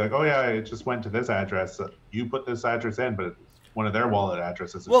like they'd be like, oh yeah, it just went to this address. You put this address in, but it's one of their wallet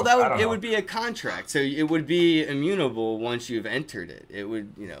addresses. Well, it would be a contract, so it would be immutable once you've entered it. It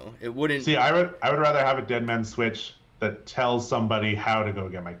would, it wouldn't. See, I would rather have a Deadman switch that tells somebody how to go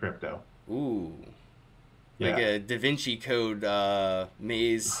get my crypto. Ooh. Like a Da Vinci Code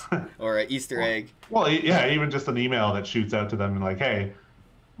maze or an Easter egg. Well, yeah, even just an email that shoots out to them and like, hey,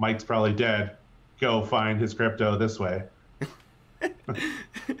 Mike's probably dead. Go find his crypto this way.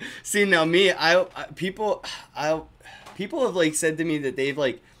 See, now people have like said to me that they've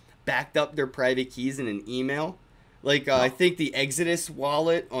like backed up their private keys in an email. Like I think the Exodus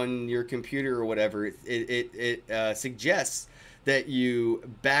wallet on your computer or whatever, it suggests that you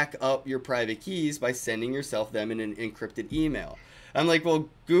back up your private keys by sending yourself them in an encrypted email. I'm like, well,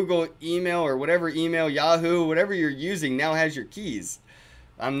 Google email or whatever email, Yahoo, whatever you're using now has your keys.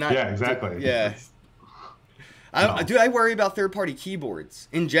 I'm not. Yeah, exactly. Yeah. I worry about third-party keyboards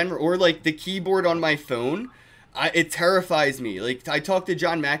in general, or like the keyboard on my phone. It terrifies me. Like, I talked to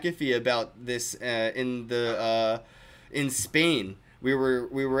John McAfee about this in Spain. We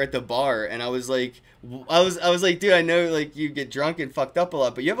were at the bar, and I was like, dude, I know like you get drunk and fucked up a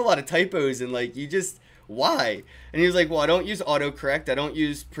lot, but you have a lot of typos, and like why? And he was like, well, I don't use autocorrect, I don't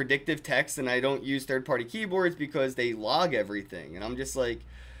use predictive text, and I don't use third-party keyboards because they log everything. And I'm just like,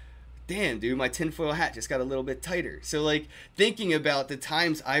 damn, dude, my tinfoil hat just got a little bit tighter. So like, thinking about the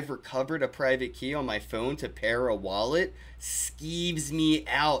times I've recovered a private key on my phone to pair a wallet skeeves me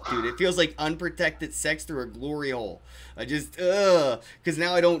out, dude. It feels like unprotected sex through a glory hole. I just, because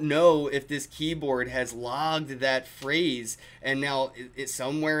now I don't know if this keyboard has logged that phrase, and now it's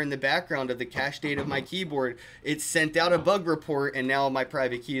somewhere in the background of the cache data of my keyboard, it's sent out a bug report, and now my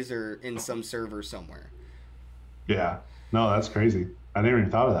private keys are in some server somewhere. Yeah, no, that's crazy. I never even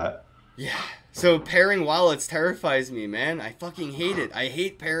thought of that. Yeah. So pairing wallets terrifies me, man. I fucking hate it. I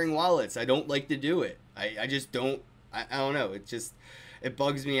hate pairing wallets. I don't like to do it. I just don't. I don't know. It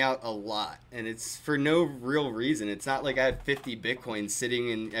bugs me out a lot. And it's for no real reason. It's not like I have 50 Bitcoin sitting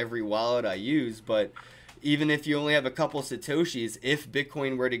in every wallet I use. But even if you only have a couple Satoshis, if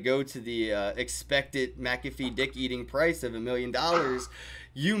Bitcoin were to go to the expected McAfee dick-eating price of $1 million,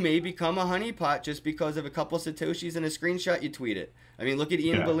 you may become a honeypot just because of a couple Satoshis and a screenshot you tweeted. I mean, look at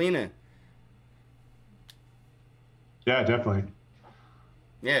Ian Bellina. Yeah, definitely.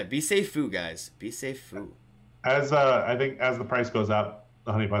 Yeah, be safe, foo, guys. Be safe, foo. As I think as the price goes up,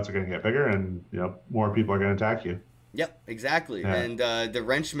 the honeypots are going to get bigger, and more people are going to attack you. Yep, exactly. Yeah. And the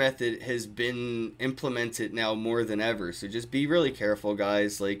wrench method has been implemented now more than ever. So just be really careful,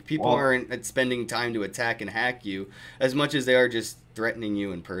 guys. Like, people aren't spending time to attack and hack you as much as they are just threatening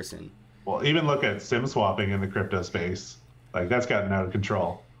you in person. Well, even look at SIM swapping in the crypto space. Like, that's gotten out of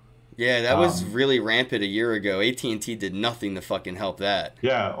control. Yeah, that was really rampant a year ago. AT&T did nothing to fucking help that.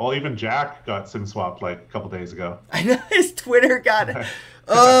 Yeah, well, even Jack got SIM swapped like a couple days ago. I know, his Twitter got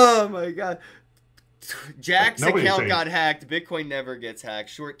oh my god. Jack's account got hacked. Bitcoin never gets hacked.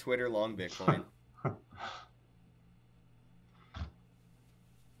 Short Twitter, long Bitcoin.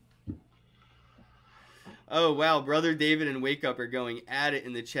 Oh, wow. Brother David and Wake Up are going at it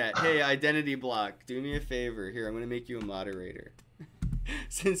in the chat. Hey, Identity Block, do me a favor. Here, I'm going to make you a moderator.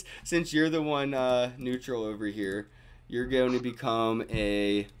 Since you're the one neutral over here, you're going to become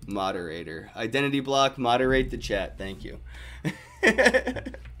a moderator. Identity Block, moderate the chat. Thank you.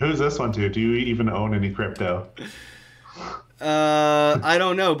 Who's this one to? Do you even own any crypto? I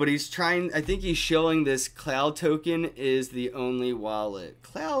don't know, but he's trying. I think he's showing this Cloud Token is the only wallet.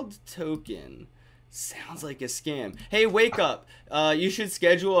 Cloud Token sounds like a scam. Hey, Wake Up. You should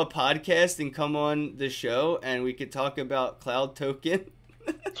schedule a podcast and come on the show, and we could talk about Cloud Token.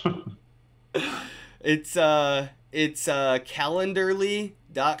 It's It's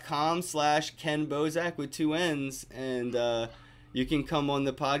calendarly.com/Ken Bozak with 2 N's, and you can come on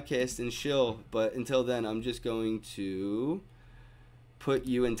the podcast and shill. But until then, I'm just going to put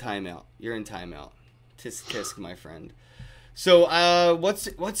you in timeout. You're in timeout. Tisk tisk, my friend. So, what's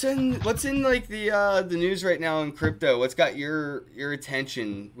in like the news right now in crypto? What's got your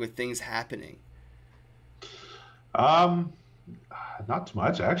attention with things happening? Not too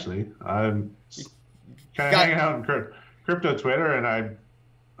much actually. I'm kind of hanging out in crypto Twitter, and I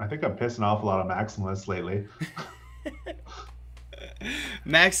think I'm pissing off a lot of maximalists lately.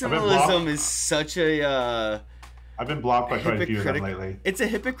 Maximalism is such a I've been blocked by quite a few of them lately. It's a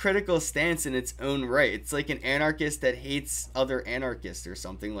hypocritical stance in its own right. It's like an anarchist that hates other anarchists or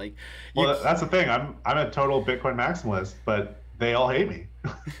something. Like, well, that's the thing. I'm a total Bitcoin maximalist, but they all hate me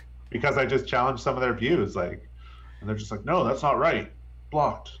because I just challenge some of their views. Like, and they're just like, no, that's not right.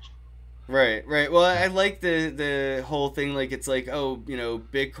 Blocked. Right. Well, I like the whole thing. Like, it's like, oh, you know,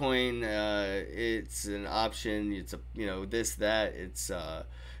 Bitcoin, it's an option. It's this, that. It's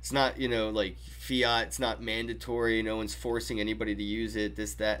not, like fiat. It's not mandatory. No one's forcing anybody to use it.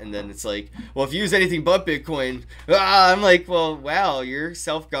 This, that, and then it's like, well, if you use anything but Bitcoin, I'm like, well, wow, your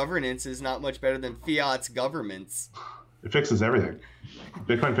self-governance is not much better than fiat's governments. It fixes everything.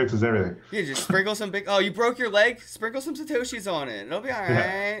 Bitcoin fixes everything. You just sprinkle some Oh, you broke your leg? Sprinkle some Satoshis on it. It'll be all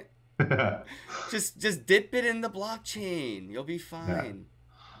right. Yeah. just dip it in the blockchain. You'll be fine.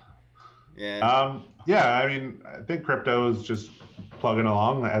 Yeah. Yeah. I mean, I think crypto is just plugging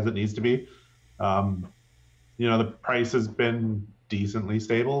along as it needs to be. The price has been decently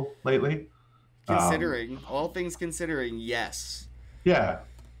stable lately. Considering all things considering, yes. Yeah.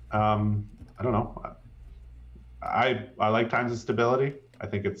 I don't know. I like times of stability. I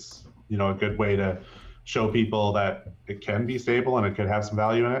think it's a good way to show people that it can be stable and it could have some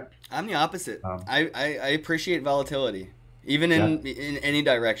value in it. I'm the opposite. I appreciate volatility. Even in any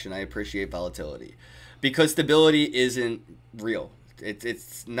direction, I appreciate volatility. Because stability isn't real.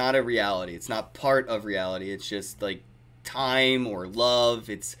 It's not a reality. It's not part of reality. It's just like time or love.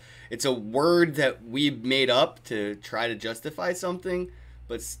 It's a word that we made up to try to justify something,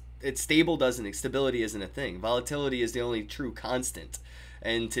 but stability isn't a thing. Volatility is the only true constant.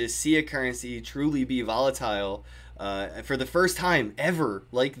 And to see a currency truly be volatile for the first time ever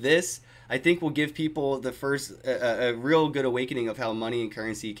like this, I think will give people the first a real good awakening of how money and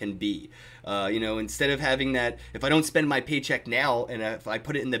currency can be. Instead of having that, if I don't spend my paycheck now and if I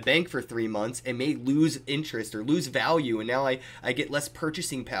put it in the bank for 3 months, it may lose interest or lose value, and now I get less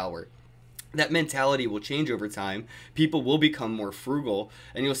purchasing power. That mentality will change over time. People will become more frugal,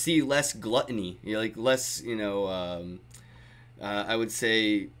 and you'll see less gluttony. Less, I would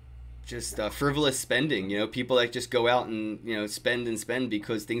say, just frivolous spending. People that just go out and spend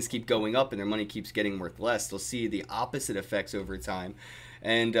because things keep going up and their money keeps getting worth less. They'll see the opposite effects over time,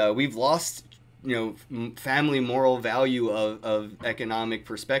 and we've lost family moral value of economic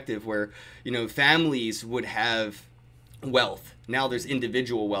perspective, where families would have wealth. Now there's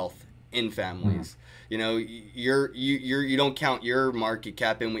individual wealth in families. You don't count your market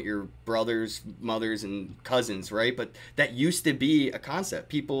cap in with your brothers, mothers, and cousins, right? But that used to be a concept.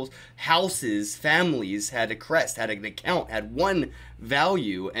 People's houses, families had a crest, had an account, had one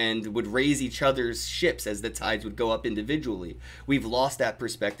value, and would raise each other's ships as the tides would go up individually. We've lost that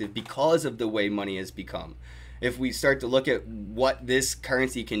perspective because of the way money has become. If we start to look at what this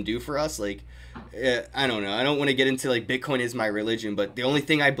currency can do for us, like, I don't know. I don't want to get into like Bitcoin is my religion, but the only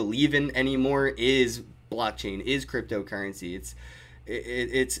thing I believe in anymore is blockchain, is cryptocurrency.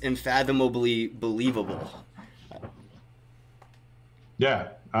 It's unfathomably believable. Yeah.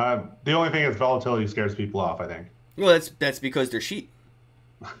 The only thing is volatility scares people off, I think. Well, that's because they're sheep.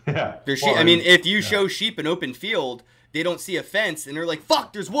 Yeah. They're sheep. I mean, if you show sheep an open field, they don't see a fence and they're like,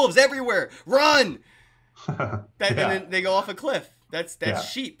 "Fuck, there's wolves everywhere. Run!" And then they go off a cliff. That's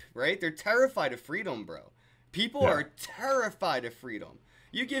sheep, right? They're terrified of freedom, bro. People are terrified of freedom.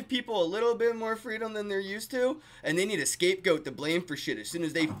 You give people a little bit more freedom than they're used to, and they need a scapegoat to blame for shit as soon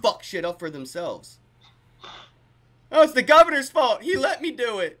as they fuck shit up for themselves. Oh, it's the governor's fault. He let me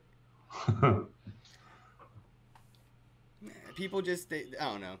do it. People just, I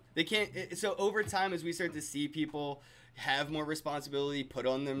don't know. They can't. So over time, as we start to see people have more responsibility put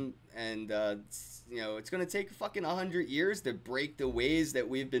on them, and it's going to take fucking 100 years to break the ways that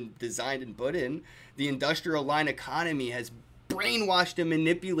we've been designed and put in. The industrial line economy has brainwashed and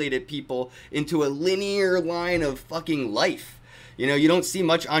manipulated people into a linear line of fucking life. You don't see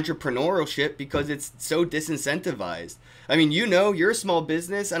much entrepreneurship because it's so disincentivized. I mean, you're a small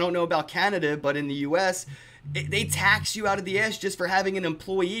business. I don't know about Canada, but in the US, they tax you out of the ass just for having an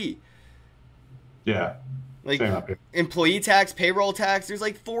employee. Yeah. Like Same up here. employee tax, payroll tax. There's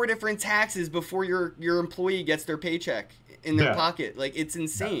like 4 different taxes before your employee gets their paycheck in their Yeah. pocket. Like it's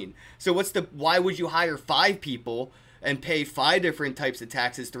insane. So why would you hire 5 people and pay 5 different types of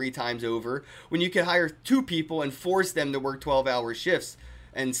taxes 3 times over when you could hire 2 people and force them to work 12-hour shifts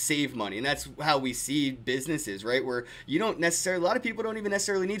and save money? And that's how we see businesses, right? Where you don't necessarily, a lot of people don't even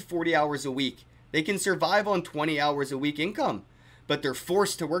necessarily need 40 hours a week. They can survive on 20 hours a week income, but they're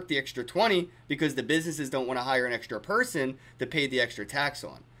forced to work the extra 20 because the businesses don't want to hire an extra person to pay the extra tax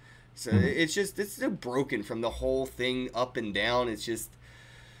on. So it's so broken from the whole thing up and down. It's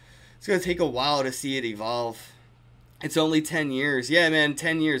going to take a while to see it evolve. It's only 10 years. Yeah, man,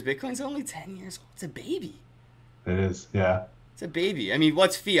 10 years. Bitcoin's only 10 years old. It's a baby. It is, yeah. It's a baby. I mean,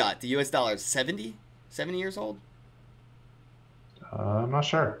 what's fiat? The US dollar is 70 years old? I'm not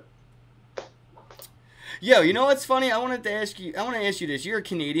sure. Yo, you know what's funny? I want to ask you this. You're a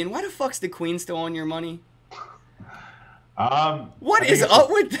Canadian. Why the fuck's the Queen still on your money? What is up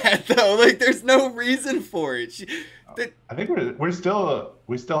with that though? Like, there's no reason for it. I think we still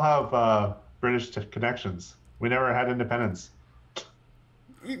have British connections. We never had independence.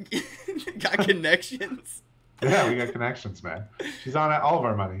 You got connections. Yeah, we got connections, man. She's on all of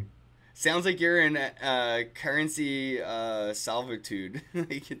our money. Sounds like you're in currency servitude.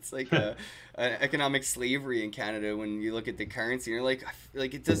 Like it's like an economic slavery in Canada when you look at the currency. And you're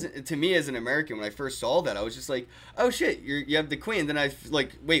like it doesn't. To me, as an American, when I first saw that, I was just like, oh shit, you have the Queen. Then I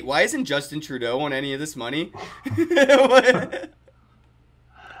like, wait, why isn't Justin Trudeau on any of this money?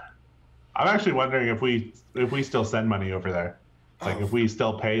 I'm actually wondering if we still send money over there, like if we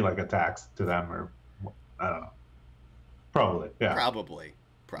still pay like a tax to them, or I don't know. Probably, yeah. Probably.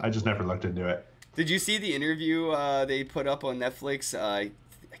 I just never looked into it. Did you see the interview they put up on Netflix? I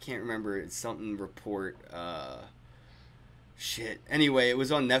can't remember. It's something report. Shit. Anyway, it was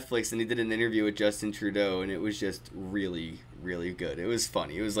on Netflix, and they did an interview with Justin Trudeau, and it was just really, really good. It was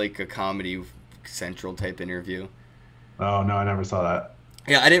funny. It was like a Comedy Central type interview. Oh no, I never saw that.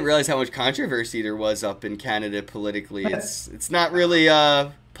 Yeah, I didn't realize how much controversy there was up in Canada politically. It's not really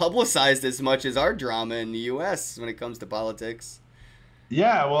publicized as much as our drama in the U.S. when it comes to politics.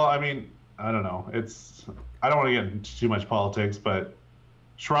 Yeah, well, I mean, I don't know. I don't want to get into too much politics, but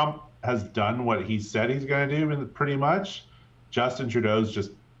Trump has done what he said he's going to do pretty much. Justin Trudeau's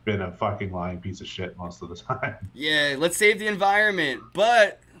just been a fucking lying piece of shit most of the time. Yeah, let's save the environment,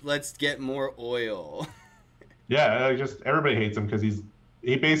 but let's get more oil. Yeah, just everybody hates him because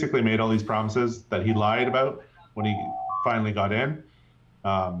he basically made all these promises that he lied about when he finally got in.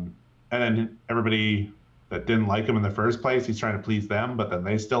 And then everybody that didn't like him in the first place, he's trying to please them, but then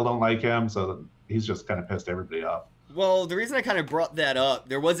they still don't like him, so he's just kind of pissed everybody off. Well, the reason I kind of brought that up,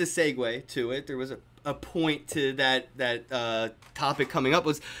 there was a segue to it. There was a point to that topic coming up,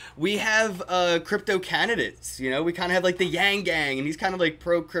 was we have crypto candidates. You know, we kind of have like the Yang Gang, and he's kind of like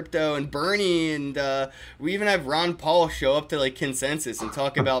pro crypto, and Bernie, and we even have Ron Paul show up to like Consensus and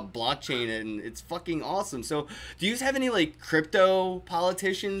talk about blockchain, and it's fucking awesome. So, do you have any like crypto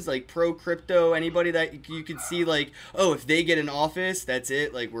politicians, like pro crypto, anybody that you could see like, oh, if they get in office, that's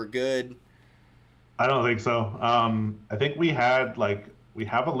it, like we're good? I don't think so. I think we have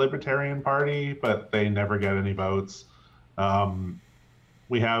a Libertarian Party, but they never get any votes.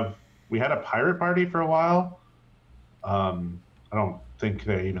 We had a Pirate Party for a while. I don't think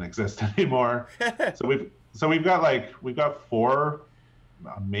they even exist anymore. So we've got 4,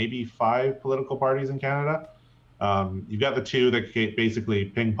 maybe 5 political parties in Canada. You've got the 2 that basically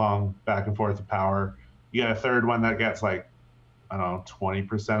ping pong back and forth of power. You got a third one that gets like, I don't know,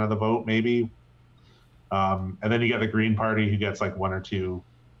 20% of the vote maybe. And then you get the Green Party, who gets like 1 or 2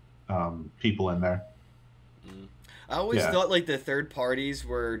 people in there. I always thought like the third parties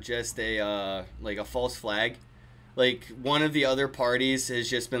were just a false flag. Like one of the other parties has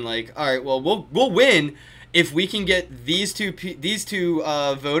just been like, all right, well we'll win if we can get these two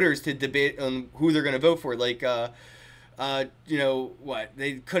voters to debate on who they're gonna vote for. Like you know what,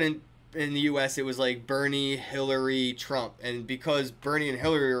 they couldn't. In the U.S., it was like Bernie, Hillary, Trump. And because Bernie and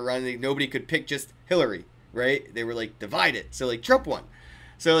Hillary were running, nobody could pick just Hillary, right? They were like divided. So like Trump won.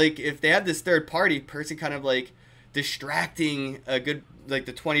 So like if they had this third party person kind of like distracting a good, like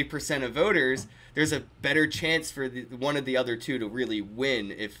the 20% of voters, there's a better chance for one of the other two to really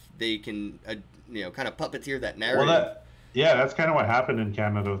win if they can, kind of puppeteer that narrative. Well, that's kind of what happened in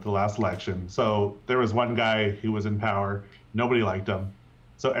Canada with the last election. So there was one guy who was in power. Nobody liked him.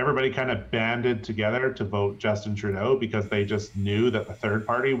 So everybody kind of banded together to vote Justin Trudeau because they just knew that the third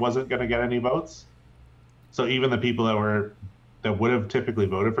party wasn't going to get any votes. So even the people that would have typically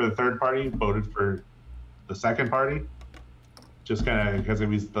voted for the third party voted for the second party, just kind of because it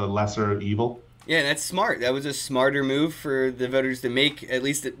was the lesser evil. Yeah, that's smart. That was a smarter move for the voters to make, at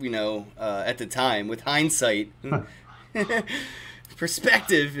least at the time. With hindsight,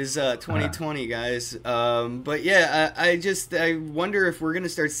 perspective is 2020, guys. But yeah, I wonder if we're gonna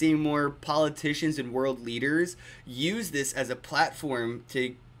start seeing more politicians and world leaders use this as a platform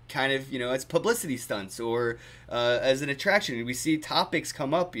to kind of as publicity stunts or as an attraction. We see topics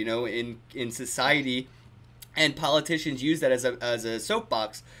come up, in society, and politicians use that as a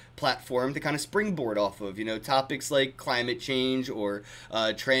soapbox platform to kind of springboard off of topics like climate change or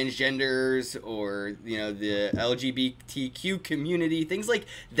transgenders or the LGBTQ community, things like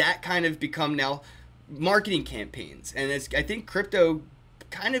that kind of become now marketing campaigns. And I think crypto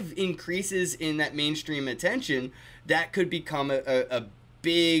kind of increases in that mainstream attention. That could become a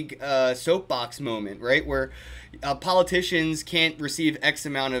big soapbox moment, right, where politicians can't receive X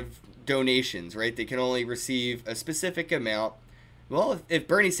amount of donations, right? They can only receive a specific amount. Well, if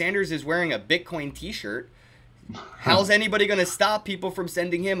Bernie Sanders is wearing a Bitcoin t-shirt, how's anybody going to stop people from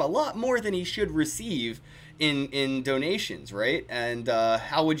sending him a lot more than he should receive in donations, right? And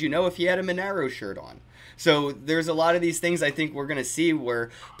how would you know if he had a Monero shirt on? So there's a lot of these things I think we're going to see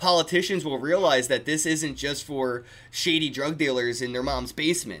where politicians will realize that this isn't just for shady drug dealers in their mom's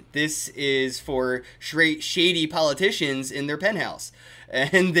basement. This is for shady politicians in their penthouse.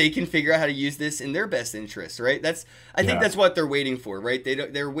 And they can figure out how to use this in their best interests, right? I think that's what they're waiting for, right?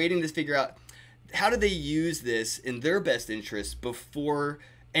 They're waiting to figure out how do they use this in their best interests before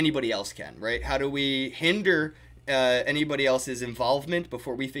anybody else can, right? How do we hinder anybody else's involvement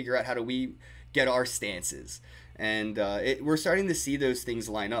before we figure out how do we get our stances? And we're starting to see those things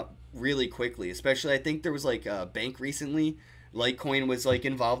line up really quickly. Especially, I think there was like a bank recently. Litecoin was like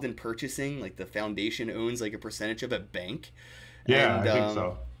involved in purchasing, like the foundation owns like a percentage of a bank. Yeah, And, I think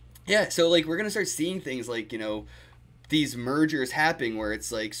so. Yeah, so like we're gonna start seeing things like these mergers happening where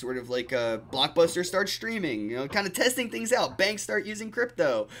it's like sort of like a Blockbuster starts streaming, kind of testing things out. Banks start using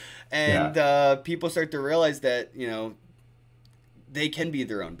crypto, and people start to realize that they can be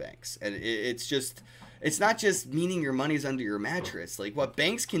their own banks, and it's not just meaning your money's under your mattress. Like what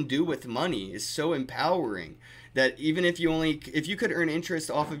banks can do with money is so empowering that even if you could earn interest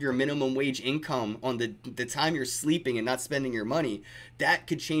off of your minimum wage income on the time you're sleeping and not spending your money, that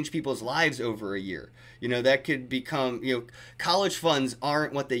could change people's lives over a year. That could become, college funds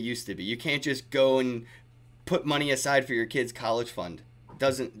aren't what they used to be. You can't just go and put money aside for your kid's college fund.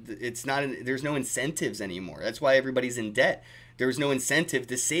 There's no incentives anymore. That's why everybody's in debt. There was no incentive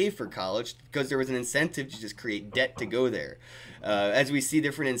to save for college because there was an incentive to just create debt to go there. As we see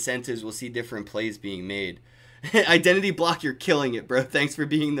different incentives, we'll see different plays being made. Identity Block, you're killing it, bro. Thanks for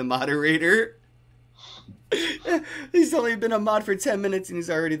being the moderator. He's only been a mod for 10 minutes and he's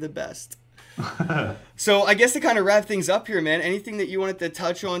already the best. So I guess to kind of wrap things up here, man, anything that you wanted to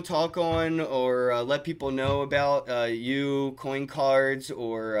touch on, talk on, or let people know about you, coin cards,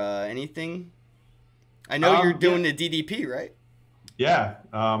 or anything? I know you're doing the DDP, right? Yeah,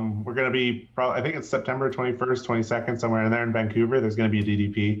 we're going to be, I think it's September 21st, 22nd, somewhere in there in Vancouver. There's going to be a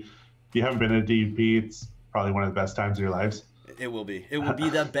DDP. If you haven't been to a DDP, it's probably one of the best times of your lives. It will be. It will be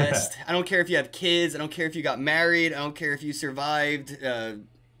the best. I don't care if you have kids. I don't care if you got married. I don't care if you survived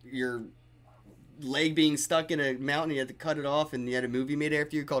your leg being stuck in a mountain. You had to cut it off and you had a movie made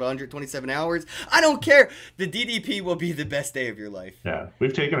after you called 127 Hours. I don't care. The DDP will be the best day of your life. Yeah,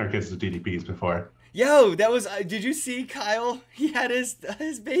 we've taken our kids to DDPs before. Yo, that was. Did you see Kyle? He had his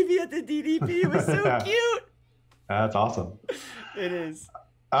baby at the DDP. It was so cute. That's awesome. It is.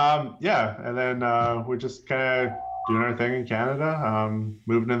 Yeah, and then we're just kind of doing our thing in Canada,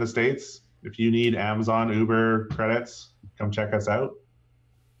 moving to the States. If you need Amazon, Uber credits, come check us out.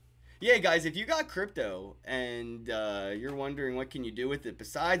 Yeah, guys, if you got crypto and you're wondering what can you do with it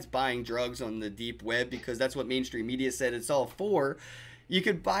besides buying drugs on the deep web, because that's what mainstream media said it's all for, you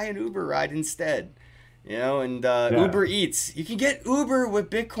could buy an Uber ride instead. And Uber Eats. You can get Uber with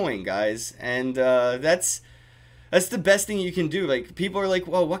Bitcoin, guys, and that's the best thing you can do. Like, people are like,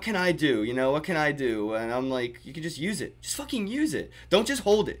 well, what can I do? What can I do? And I'm like, you can just use it. Just fucking use it. Don't just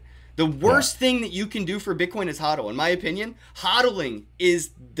hold it. The worst thing that you can do for Bitcoin is hodl. In my opinion, hodling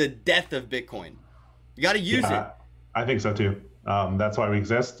is the death of Bitcoin. You got to use it. I think so too. That's why we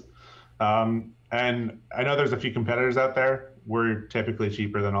exist. And I know there's a few competitors out there. We're typically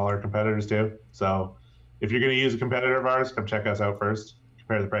cheaper than all our competitors too. So if you're going to use a competitor of ours, come check us out first.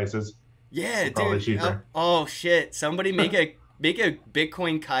 Compare the prices. Yeah, probably dude. cheaper. Oh shit! Somebody make Make a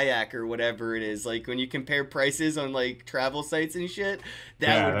Bitcoin kayak or whatever it is. Like when you compare prices on like travel sites and shit,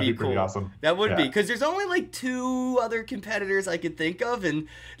 that would be cool. Pretty awesome. That would be, because there's only like 2 other competitors I could think of, and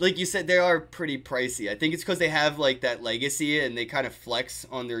like you said, they are pretty pricey. I think it's because they have like that legacy and they kind of flex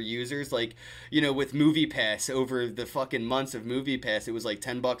on their users. Like, you know, with MoviePass, over the fucking months of MoviePass, it was like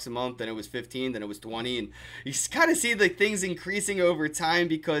 $10 a month, then it was 15, then it was 20, and you kind of see the things increasing over time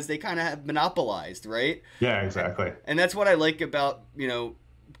because they kind of have monopolized, right? Yeah, exactly. And that's what I like about, you know,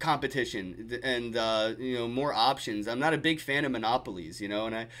 competition and you know, more options. I'm not a big fan of monopolies, you know,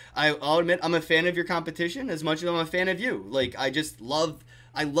 and I'll admit I'm a fan of your competition as much as I'm a fan of you. Like I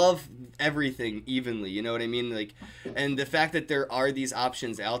love everything evenly, you know what I mean? Like, and the fact that there are these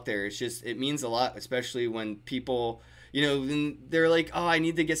options out there, it means a lot, especially when people, you know, they're like, oh, I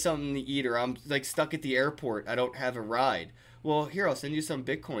need to get something to eat, or I'm like stuck at the airport, I don't have a ride. Well, here, I'll send you some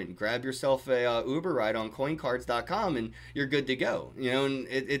Bitcoin. Grab yourself a Uber ride on coincards.com and you're good to go. You know, and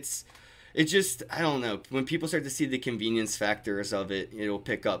it's just, I don't know. When people start to see the convenience factors of it, it'll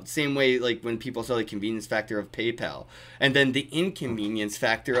pick up. Same way, like when people saw the convenience factor of PayPal, and then the inconvenience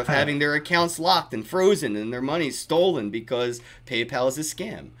factor of having their accounts locked and frozen and their money stolen because PayPal is a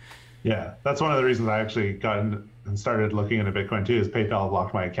scam. Yeah, that's one of the reasons I actually got in and started looking into Bitcoin too, is PayPal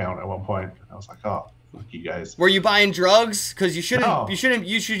blocked my account at one point. I was like, oh, fuck you guys. Were you buying drugs? Because you shouldn't. No. You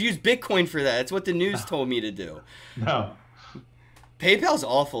should use Bitcoin for that. That's what the news told me to do. No. PayPal's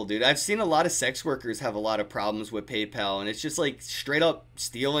awful, dude. I've seen a lot of sex workers have a lot of problems with PayPal, and it's just like straight up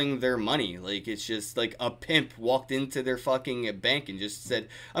stealing their money. Like, it's just like a pimp walked into their fucking bank and just said,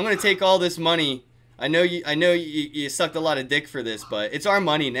 "I'm gonna take all this money. I know you sucked a lot of dick for this, but it's our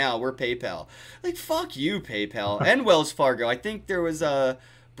money now. We're PayPal." Like, fuck you, PayPal and Wells Fargo. I think there was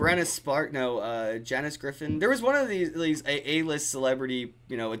Janice Griffin. There was one of these A-list celebrity,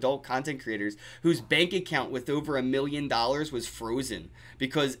 you know, adult content creators whose bank account with over $1 million was frozen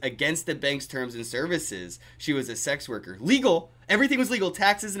because against the bank's terms and services, she was a sex worker. Legal. Everything was legal.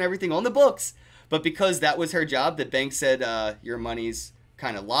 Taxes and everything on the books. But because that was her job, the bank said, your money's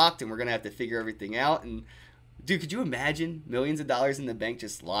kind of locked and we're going to have to figure everything out. And dude, could you imagine millions of dollars in the bank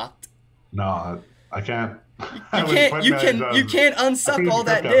just locked? No, I can't. You can't unsuck all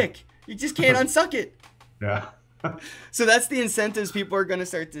that dick. You just can't unsuck it. Yeah. So that's the incentives people are going to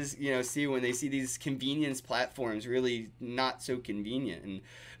start to, you know, see when they see these convenience platforms really not so convenient. And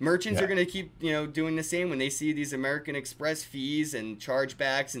merchants are going to keep, you know, doing the same when they see these American Express fees and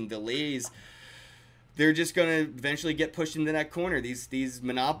chargebacks and delays. They're just going to eventually get pushed into that corner. These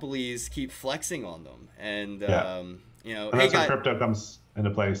monopolies keep flexing on them. And, you know, and that's where crypto comes into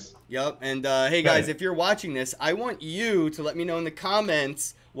place. Yep. And hey guys, if you're watching this, I want you to let me know in the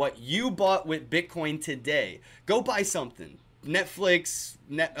comments what you bought with Bitcoin today. Go buy something. Netflix,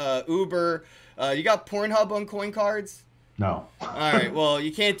 Uber. You got Pornhub on coin cards? No. All right. Well,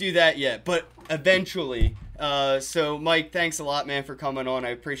 you can't do that yet, but eventually. So Mike, thanks a lot, man, for coming on. I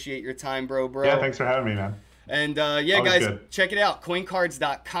appreciate your time, bro. Yeah, thanks for having me, man. And Always guys, good. Check it out,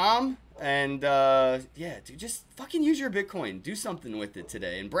 coincards.com. And yeah, dude, just fucking use your Bitcoin. Do something with it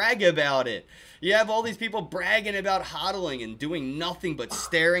today and brag about it. You have all these people bragging about hodling and doing nothing but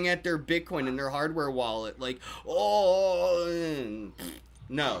staring at their Bitcoin in their hardware wallet. Like, oh,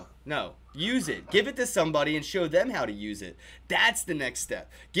 no. Use it. Give it to somebody and show them how to use it. That's the next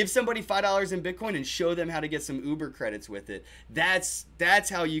step. Give somebody $5 in Bitcoin and show them how to get some Uber credits with it. That's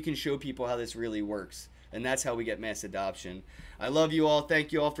how you can show people how this really works. And that's how we get mass adoption. I love you all.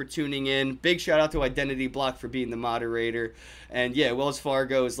 Thank you all for tuning in. Big shout out to Identity Block for being the moderator. And yeah, Wells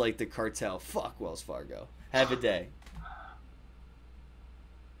Fargo is like the cartel. Fuck Wells Fargo. Have a day.